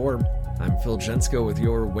 54. I'm Phil Jensko with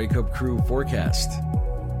your Wake Up Crew forecast.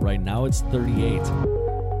 Right now, it's 38.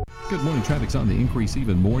 Good morning. Traffic's on the increase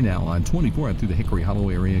even more now on 24 up through the Hickory Hollow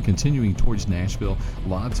area, continuing towards Nashville.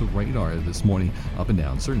 Lots of radar this morning up and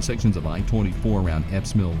down certain sections of I-24 around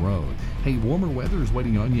Epps Mill Road. Hey, warmer weather is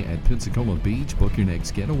waiting on you at Pensacola Beach. Book your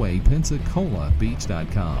next getaway,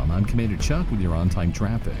 PensacolaBeach.com. I'm Commander Chuck with your on-time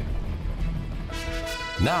traffic.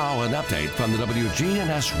 Now an update from the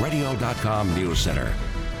WGNSradio.com News Center.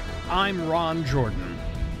 I'm Ron Jordan.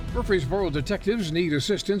 Murfreesboro detectives need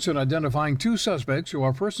assistance in identifying two suspects who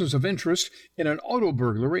are persons of interest in an auto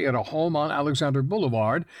burglary at a home on Alexander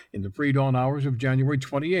Boulevard in the pre-dawn hours of January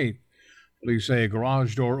 28th. Police say a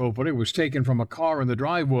garage door opener was taken from a car in the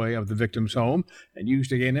driveway of the victim's home and used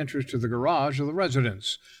to gain entrance to the garage of the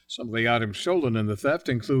residence. Some of the items stolen in the theft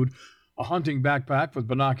include a hunting backpack with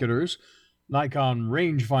binoculars, Nikon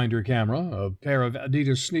rangefinder camera, a pair of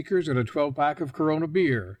Adidas sneakers, and a 12-pack of Corona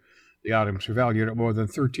beer. The items are valued at more than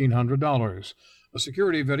 $1,300. A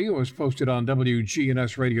security video is posted on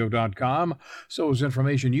WGNSradio.com, so is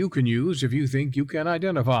information you can use if you think you can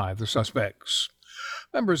identify the suspects.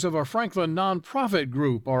 Members of a Franklin nonprofit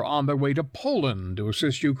group are on their way to Poland to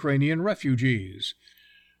assist Ukrainian refugees.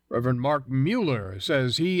 Reverend Mark Mueller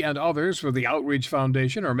says he and others for the Outreach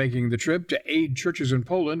Foundation are making the trip to aid churches in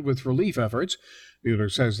Poland with relief efforts. Mueller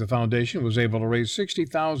says the foundation was able to raise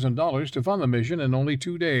 $60,000 to fund the mission in only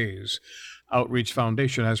 2 days. Outreach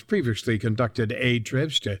Foundation has previously conducted aid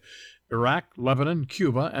trips to Iraq, Lebanon,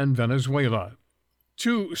 Cuba, and Venezuela.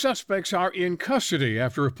 2 suspects are in custody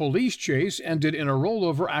after a police chase ended in a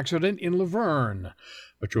rollover accident in Laverne.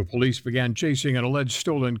 Metro Police began chasing an alleged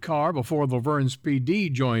stolen car before Laverne's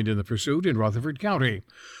PD joined in the pursuit in Rutherford County.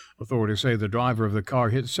 Authorities say the driver of the car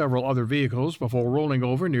hit several other vehicles before rolling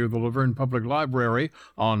over near the Laverne Public Library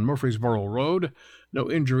on Murfreesboro Road.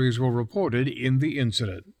 No injuries were reported in the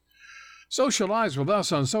incident. Socialize with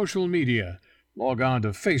us on social media. Log on to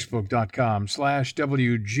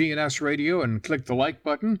Facebook.com/WGNS Radio and click the like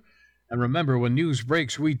button. And remember, when news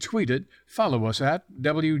breaks, we tweet it. Follow us at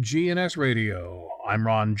WGNS Radio. I'm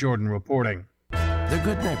Ron Jordan reporting. The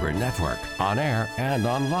Good Neighbor Network, on air and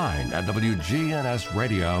online at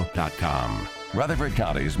WGNSradio.com. Rutherford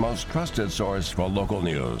County's most trusted source for local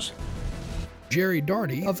news. Jerry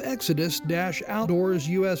Darty of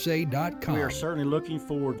Exodus-OutdoorsUSA.com. We are certainly looking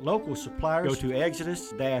for local suppliers. Go to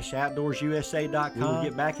Exodus-OutdoorsUSA.com. We'll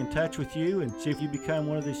get back in touch with you and see if you become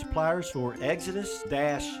one of the suppliers for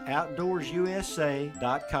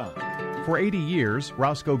Exodus-OutdoorsUSA.com. For 80 years,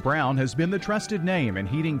 Roscoe Brown has been the trusted name in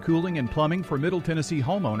heating, cooling, and plumbing for Middle Tennessee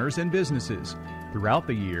homeowners and businesses. Throughout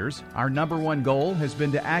the years, our #1 goal has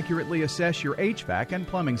been to accurately assess your HVAC and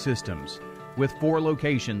plumbing systems. With 4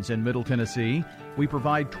 locations in Middle Tennessee, we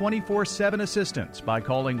provide 24/7 assistance by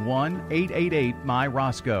calling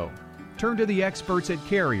 1-888-MY-ROSCOE. Turn to the experts at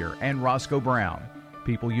Carrier and Roscoe Brown.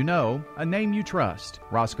 People you know, a name you trust.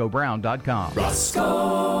 RoscoeBrown.com.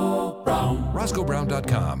 Roscoe Brown.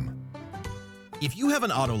 RoscoeBrown.com. If you have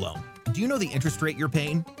an auto loan, do you know the interest rate you're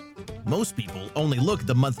paying? Most people only look at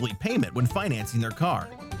the monthly payment when financing their car.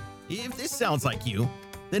 If this sounds like you,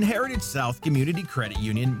 then Heritage South Community Credit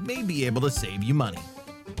Union may be able to save you money.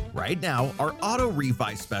 Right now, our auto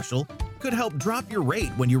refi special could help drop your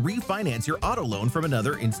rate when you refinance your auto loan from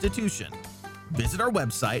another institution. Visit our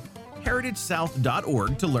website,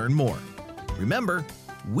 heritagesouth.org, to learn more. Remember,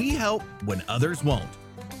 we help when others won't.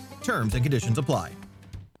 Terms and conditions apply.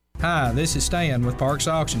 Hi, this is Stan with Parks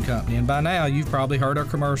Auction Company, and by now you've probably heard our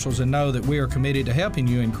commercials and know that we are committed to helping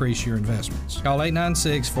you increase your investments. Call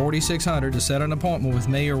 896-4600 to set an appointment with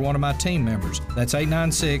me or one of my team members. That's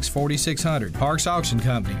 896-4600. Parks Auction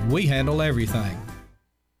Company. We handle everything.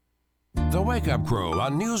 The Wake Up Crew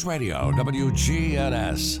on News Radio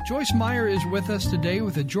WGNS. Joyce Meyer is with us today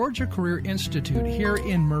with the Georgia Career Institute here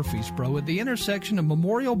in Murfreesboro at the intersection of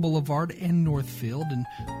Memorial Boulevard and Northfield. And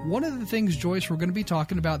one of the things, Joyce, we're going to be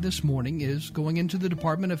talking about this morning is going into the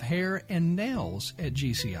Department of Hair and Nails at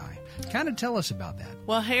GCI. Kind of tell us about that.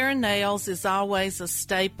 Well, hair and nails is always a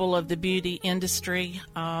staple of the beauty industry.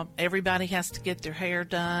 Everybody has to get their hair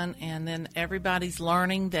done, and then everybody's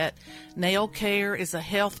learning that nail care is a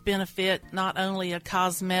health benefit, not only a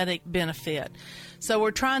cosmetic benefit. So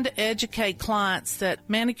we're trying to educate clients that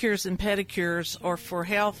manicures and pedicures are for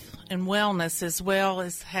health and wellness as well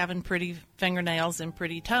as having pretty fingernails and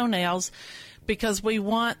pretty toenails, because we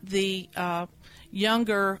want the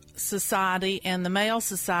younger society and the male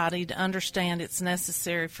society to understand it's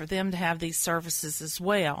necessary for them to have these services as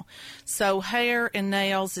well. So hair and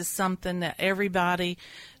nails is something that everybody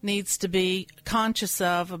needs to be conscious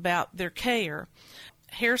of about their care.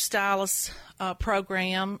 Hairstylist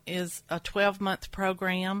program is a 12-month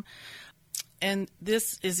program, and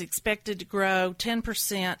this is expected to grow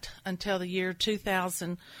 10% until the year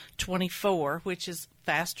 2024, which is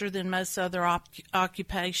faster than most other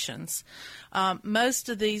occupations. Most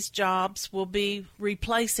of these jobs will be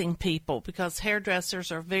replacing people because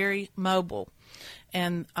hairdressers are very mobile.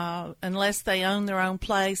 And unless they own their own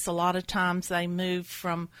place, a lot of times they move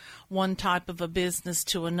from one type of a business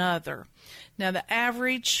to another. Now, the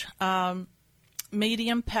average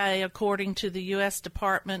median pay, according to the U.S.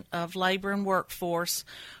 Department of Labor and Workforce,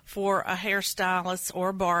 for a hairstylist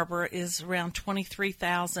or barber is around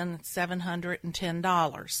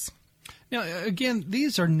 $23,710. Now, again,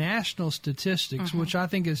 these are national statistics, which I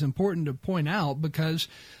think is important to point out, because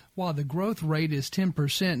while the growth rate is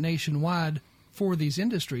 10% nationwide for these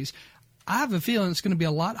industries, I have a feeling it's going to be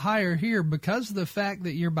a lot higher here because of the fact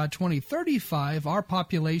that by 2035, our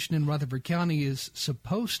population in Rutherford County is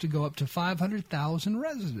supposed to go up to 500,000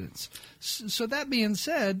 residents. So that being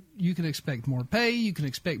said, you can expect more pay, you can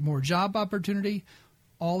expect more job opportunity,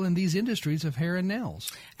 all in these industries of hair and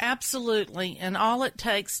nails. Absolutely. And all it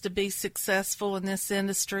takes to be successful in this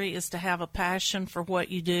industry is to have a passion for what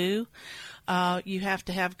you do. You have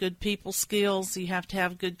to have good people skills, you have to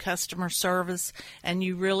have good customer service, and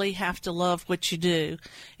you really have to love what you do.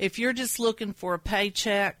 If you're just looking for a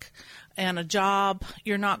paycheck and a job,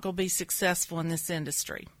 you're not going to be successful in this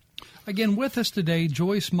industry. Again, with us today,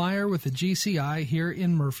 Joyce Meyer with the GCI here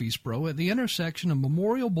in Murfreesboro at the intersection of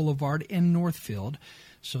Memorial Boulevard and Northfield.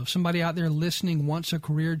 So if somebody out there listening wants a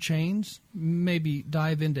career change, maybe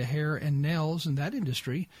dive into hair and nails in that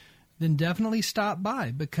industry, then definitely stop by,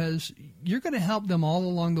 because you're going to help them all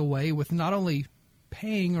along the way with not only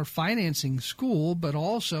paying or financing school, but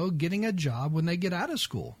also getting a job when they get out of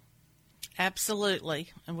school. Absolutely.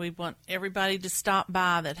 And we want everybody to stop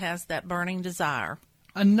by that has that burning desire.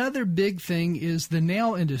 Another big thing is the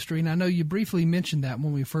nail industry, and I know you briefly mentioned that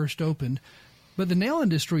when we first opened, but the nail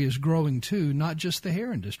industry is growing too, not just the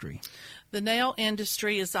hair industry. The nail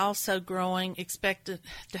industry is also growing, expected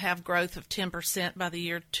to have growth of 10% by the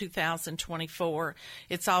year 2024.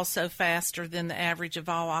 It's also faster than the average of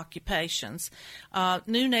all occupations.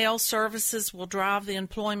 New nail services will drive the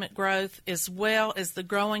employment growth, as well as the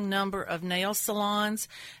growing number of nail salons.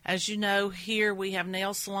 As you know, here we have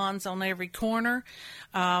nail salons on every corner,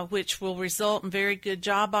 which will result in very good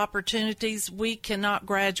job opportunities. We cannot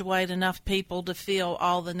graduate enough people to fill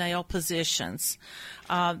all the nail positions.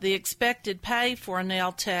 The expected pay for a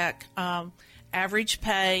nail tech, average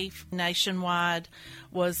pay nationwide,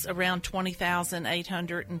 was around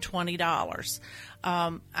 $20,820.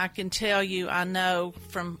 I can tell you, I know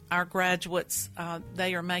from our graduates,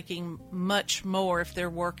 they are making much more if they're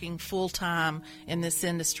working full-time in this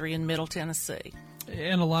industry in Middle Tennessee.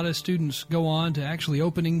 And a lot of students go on to actually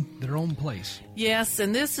opening their own place. Yes,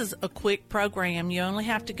 and this is a quick program. You only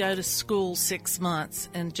have to go to school 6 months,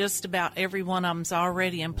 and just about every one of them's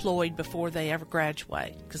already employed before they ever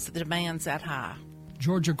graduate because the demand's that high.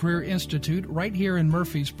 Georgia Career Institute, right here in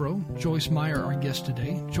Murfreesboro. Joyce Meyer, our guest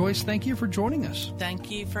today. Joyce, thank you for joining us. Thank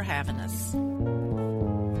you for having us.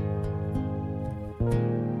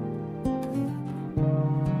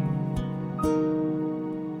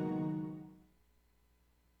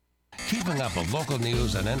 Keeping up with local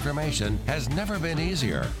news and information has never been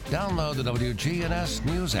easier. Download the WGNS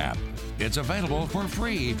News app. It's available for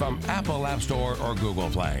free from Apple App Store or Google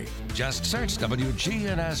Play. Just search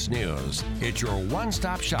WGNS News. It's your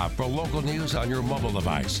one-stop shop for local news on your mobile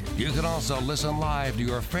device. You can also listen live to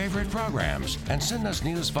your favorite programs and send us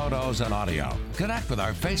news photos and audio. Connect with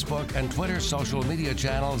our Facebook and Twitter social media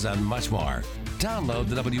channels and much more. Download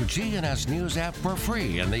the WGNS News app for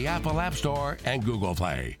free in the Apple App Store and Google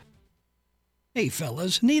Play. Hey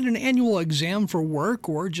fellas, need an annual exam for work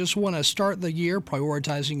or just want to start the year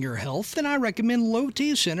prioritizing your health? Then I recommend Low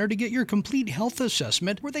T Center to get your complete health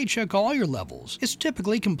assessment where they check all your levels. It's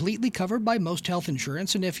typically completely covered by most health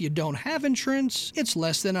insurance, and if you don't have insurance, it's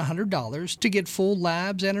less than $100 to get full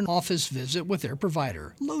labs and an office visit with their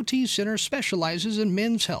provider. Low T Center specializes in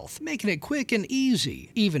men's health, making it quick and easy,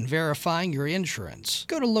 even verifying your insurance.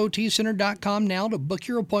 Go to lowtcenter.com now to book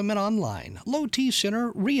your appointment online. Low T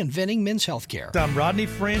Center, reinventing men's health care. I'm Rodney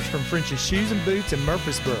French from French's Shoes and Boots in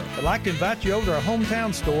Murfreesboro. I'd like to invite you over to our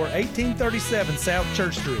hometown store, 1837 South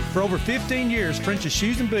Church Street. For over 15 years, French's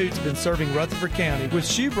Shoes and Boots have been serving Rutherford County with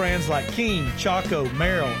shoe brands like King, Chaco,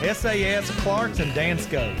 Merrill, SAS, Clarks, and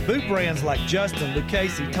Dansco. Boot brands like Justin,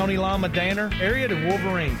 Lucchese, Tony Lama, Danner, Ariat, and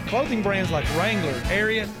Wolverine. Clothing brands like Wrangler,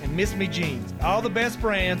 Ariat, and Miss Me Jeans. All the best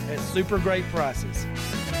brands at super great prices.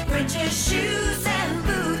 French's Shoes and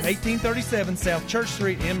Boots. 1837 South Church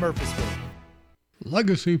Street in Murfreesboro.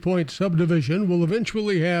 Legacy Point subdivision will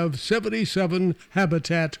eventually have 77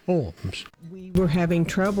 Habitat homes. We were having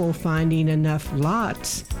trouble finding enough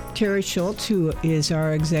lots. Terry Schultz, who is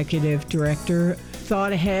our executive director,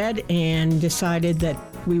 thought ahead and decided that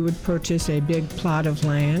we would purchase a big plot of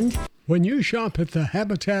land. When you shop at the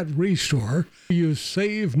Habitat Restore, you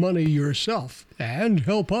save money yourself and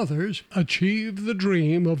help others achieve the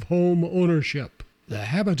dream of home ownership. The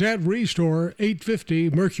Habitat Restore,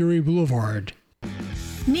 850 Mercury Boulevard.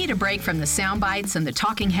 Need a break from the sound bites and the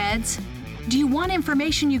talking heads? Do you want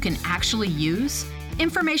information you can actually use?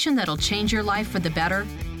 Information that'll change your life for the better?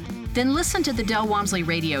 Then listen to the Del Walmsley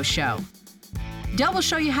Radio Show. Del will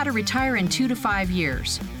show you how to retire in 2 to 5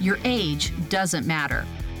 years. Your age doesn't matter.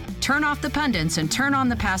 Turn off the pundits and turn on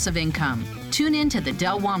the passive income. Tune in to the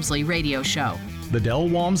Del Walmsley Radio Show. The Del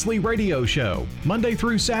Walmsley Radio Show, Monday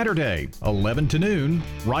through Saturday, 11 to noon,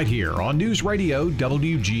 right here on News Radio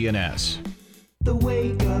WGNS. The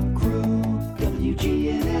Wake Up Crew,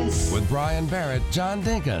 WGNS. With Brian Barrett, John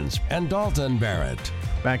Dinkins, and Dalton Barrett.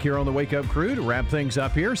 Back here on the Wake Up Crew to wrap things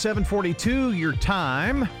up here. 7:42 your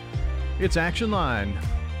time. It's Action Line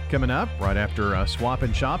coming up right after Swap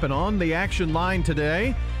and Shop. And on the Action Line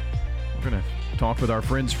today, we're going to talk with our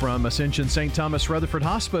friends from Ascension St. Thomas Rutherford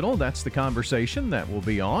Hospital. That's the conversation that will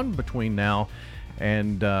be on between now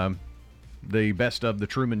and the Best of the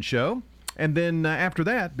Truman Show. And then after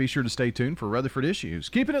that, be sure to stay tuned for Rutherford Issues.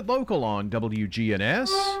 Keeping it local on WGNS.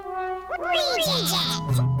 Reject.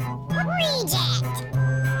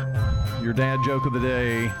 Your dad joke of the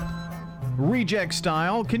day. Reject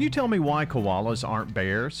style. Can you tell me why koalas aren't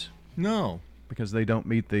bears? No. Because they don't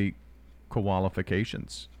meet the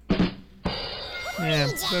qualifications. Yeah,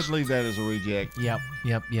 let's leave that as a reject. Yep.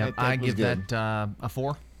 I give that a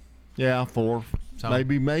 4. Yeah, 4. So,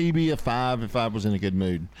 maybe a 5 if I was in a good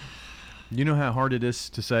mood. You know how hard it is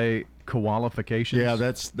to say qualifications? Yeah,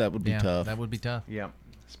 that would be tough. That would be tough. Yeah,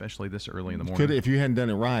 especially this early in the morning. If you hadn't done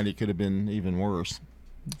it right, it could have been even worse.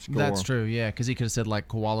 Score. That's true, yeah, because he could have said like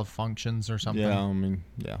koala functions or something. Yeah,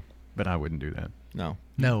 yeah. But I wouldn't do that. No,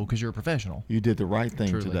 because you're a professional. You did the right thing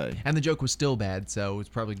Truly. today. And the joke was still bad, so it's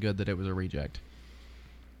probably good that it was a reject.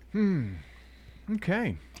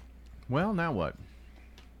 Okay. Well, now what?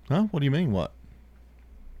 Huh? What do you mean, what?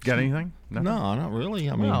 Got anything? Nothing? No, not really.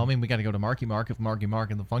 I mean, we got to go to Marky Mark if Marky Mark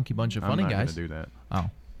and the Funky Bunch of Funny Guys. I'm not going to do that. Oh.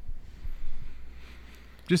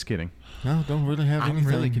 Just kidding. No, don't really have anything.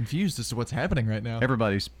 I'm really confused as to what's happening right now.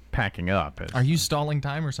 Everybody's packing up. Are you stalling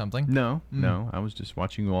time or something? No. I was just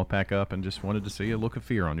watching you all pack up and just wanted to see a look of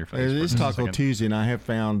fear on your face. It is Taco Tuesday, and I have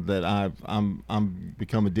found that I'm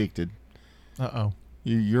become addicted. Uh-oh.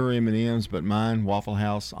 Your M&M's, but mine Waffle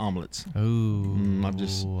House omelets. Ooh. I'm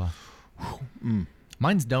just...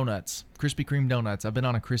 Mine's donuts. Krispy Kreme donuts. I've been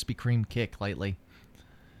on a Krispy Kreme kick lately.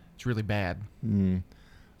 It's really bad.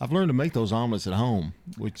 I've learned to make those omelets at home,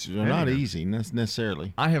 which are not easy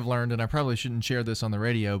necessarily. I have learned, and I probably shouldn't share this on the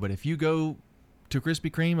radio, but if you go to Krispy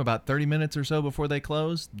Kreme about 30 minutes or so before they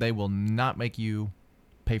close, they will not make you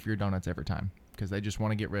pay for your donuts every time because they just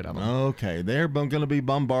want to get rid of them. Okay, they're going to be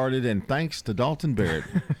bombarded, and thanks to Dalton Barrett,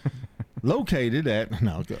 located at...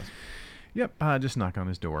 No, go. Yep, just knock on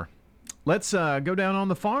his door. Let's go down on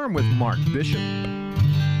the farm with Mark Bishop.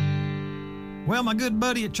 Well, my good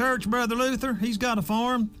buddy at church, Brother Luther, he's got a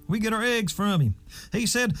farm. We get our eggs from him. He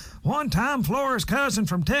said, one time Flora's cousin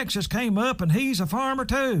from Texas came up, and he's a farmer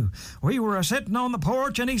too. We were a-sitting on the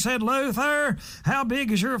porch, and he said, Luther, how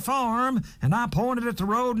big is your farm? And I pointed at the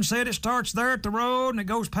road and said, it starts there at the road, and it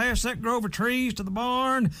goes past that grove of trees to the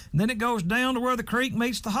barn, and then it goes down to where the creek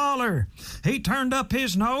meets the holler. He turned up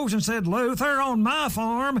his nose and said, Luther, on my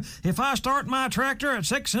farm, if I start my tractor at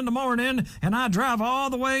 6 in the morning and I drive all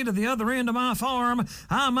the way to the other end of my farm,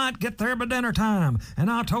 I might get there by dinner time.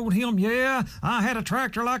 And I told him, yeah, I had a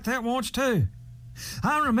tractor like that once too.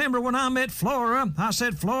 I remember when I met Flora, I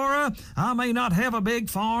said, Flora, I may not have a big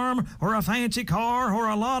farm or a fancy car or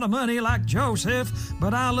a lot of money like Joseph,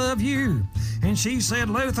 but I love you. And she said,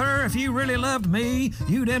 Luther, if you really loved me,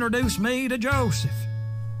 you'd introduce me to Joseph.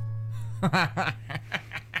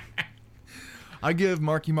 I give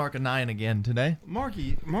Marky Mark a 9 again today.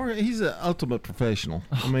 Marky, he's an ultimate professional.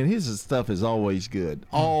 I mean, his stuff is always good.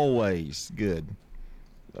 Always good.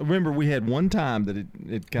 Remember, we had one time that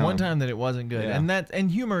it kind one time that it wasn't good, yeah. and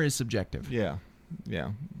humor is subjective. Yeah,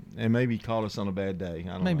 and maybe he caught us on a bad day.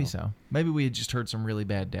 I don't know. Maybe so. Maybe we had just heard some really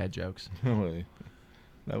bad dad jokes.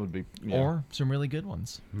 That would be, or some really good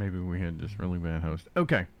ones. Maybe we had just really bad host.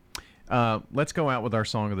 Okay, let's go out with our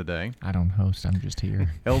song of the day. I don't host. I'm just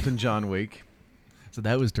here. Elton John Week. So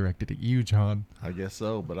that was directed at you, John. I guess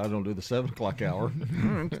so, but I don't do the 7 o'clock hour.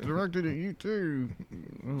 It's directed at you too.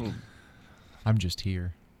 Oh. I'm just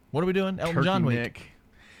here. What are we doing? Elton John Week.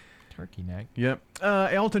 Turkey neck. Yep.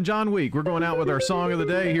 Elton John Week. We're going out with our song of the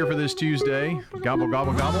day here for this Tuesday. Gobble,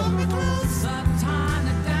 gobble, gobble.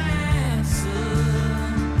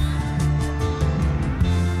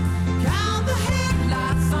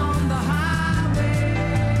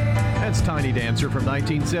 That's Tiny Dancer from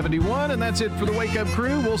 1971, and that's it for the Wake Up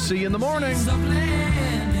Crew. We'll see you in the morning.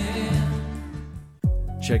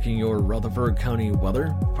 Checking your Rutherford County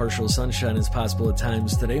weather. Partial sunshine is possible at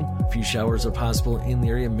times today. A few showers are possible in the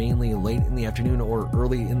area, mainly late in the afternoon or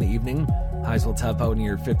early in the evening. Highs will top out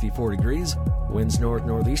near 54 degrees. Winds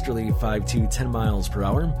northeasterly 5 to 10 miles per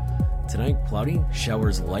hour. Tonight, cloudy,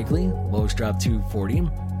 showers likely. Lows drop to 40.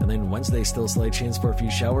 And then Wednesday, still slight chance for a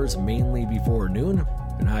few showers, mainly before noon.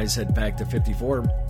 And highs head back to 54.